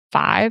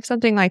 2025,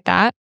 something like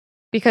that,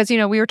 because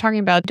we were talking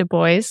about Du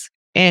Bois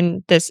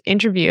in this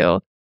interview.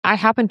 I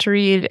happened to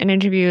read an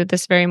interview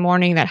this very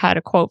morning that had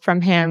a quote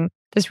from him,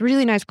 this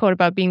really nice quote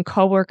about being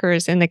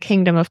coworkers in the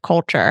kingdom of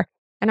culture.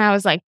 And I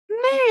was like,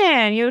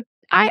 man,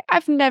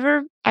 I've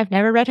never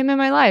read him in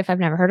my life. I've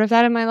never heard of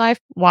that in my life.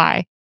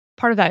 Why?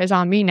 Part of that is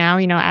on me now,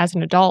 as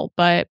an adult,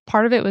 but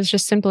part of it was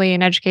just simply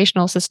an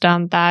educational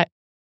system that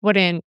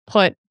wouldn't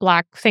put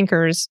Black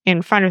thinkers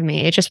in front of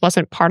me. It just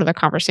wasn't part of the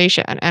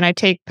conversation. And I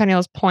take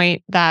Peniel's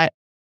point that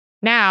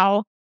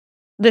now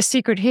the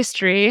secret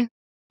history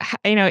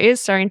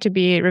is starting to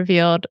be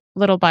revealed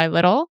little by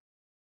little.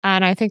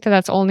 And I think that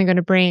that's only going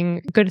to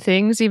bring good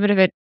things, even if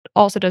it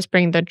also does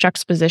bring the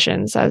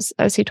juxtapositions,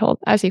 as he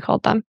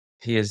called them.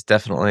 He is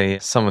definitely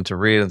someone to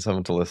read and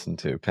someone to listen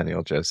to.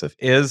 Peniel Joseph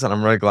is, and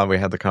I'm really glad we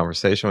had the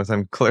conversation with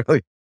him.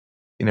 Clearly,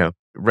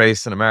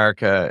 race in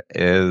America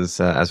is,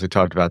 as we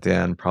talked about at the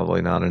end,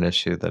 probably not an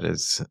issue that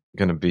is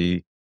going to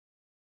be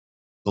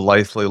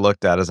blithely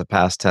looked at as a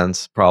past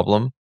tense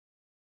problem.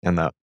 And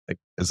that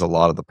is a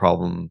lot of the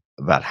problem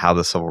about how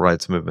the civil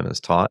rights movement is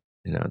taught.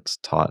 It's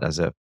taught as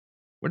if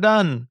we're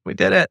done, we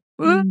did it,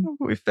 woo,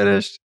 we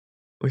finished,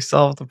 we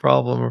solved the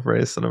problem of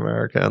race in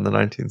America in the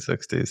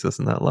 1960s.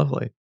 Isn't that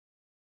lovely?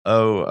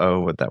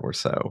 Oh, would that were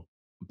so.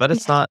 But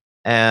it's not.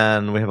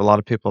 And we have a lot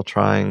of people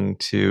trying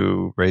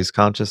to raise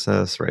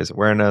consciousness, raise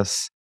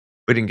awareness.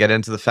 We didn't get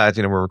into the fact,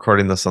 we're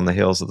recording this on the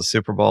heels of the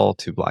Super Bowl,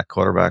 2 Black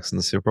quarterbacks in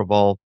the Super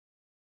Bowl.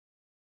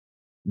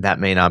 That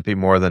may not be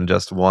more than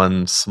just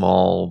one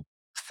small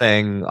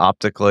thing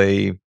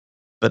optically,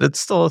 but it's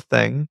still a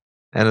thing.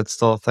 And it's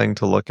still a thing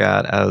to look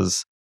at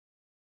as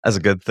a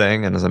good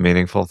thing and as a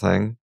meaningful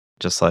thing,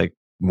 just like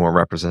more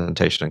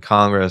representation in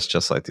Congress,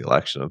 just like the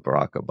election of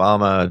Barack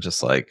Obama,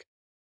 just like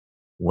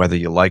whether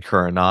you like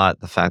her or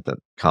not, the fact that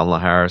Kamala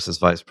Harris is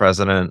vice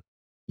president,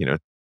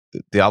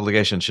 the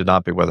obligation should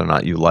not be whether or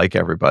not you like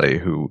everybody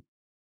who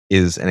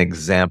is an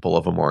example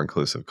of a more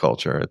inclusive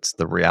culture. It's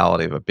the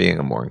reality of it being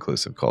a more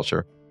inclusive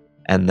culture.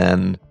 And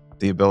then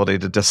the ability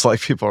to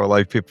dislike people or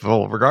like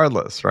people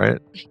regardless, right?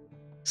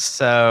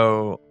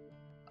 So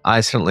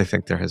I certainly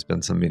think there has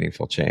been some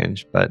meaningful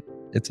change, but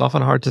it's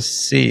often hard to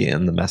see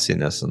in the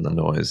messiness and the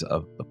noise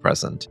of the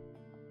present.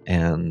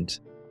 And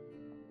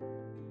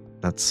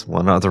that's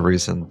one other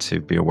reason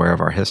to be aware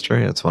of our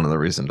history. It's one of the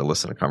reasons to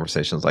listen to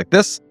conversations like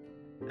this.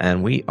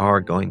 And we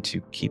are going to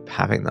keep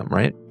having them,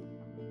 right?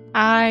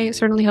 I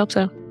certainly hope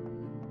so.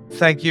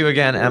 Thank you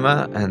again,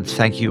 Emma. And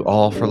thank you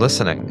all for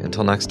listening.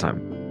 Until next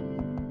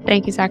time.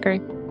 Thank you,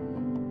 Zachary.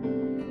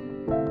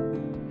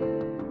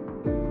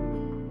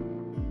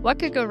 What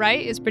Could Go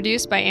Right is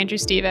produced by Andrew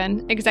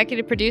Steven,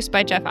 executive produced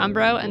by Jeff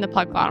Umbro and the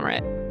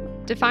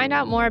Pluglomerate. To find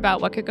out more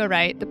about What Could Go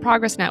Right, the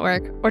Progress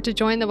Network, or to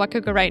join the What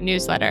Could Go Right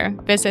newsletter,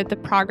 visit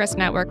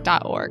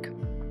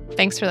theprogressnetwork.org.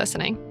 Thanks for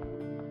listening.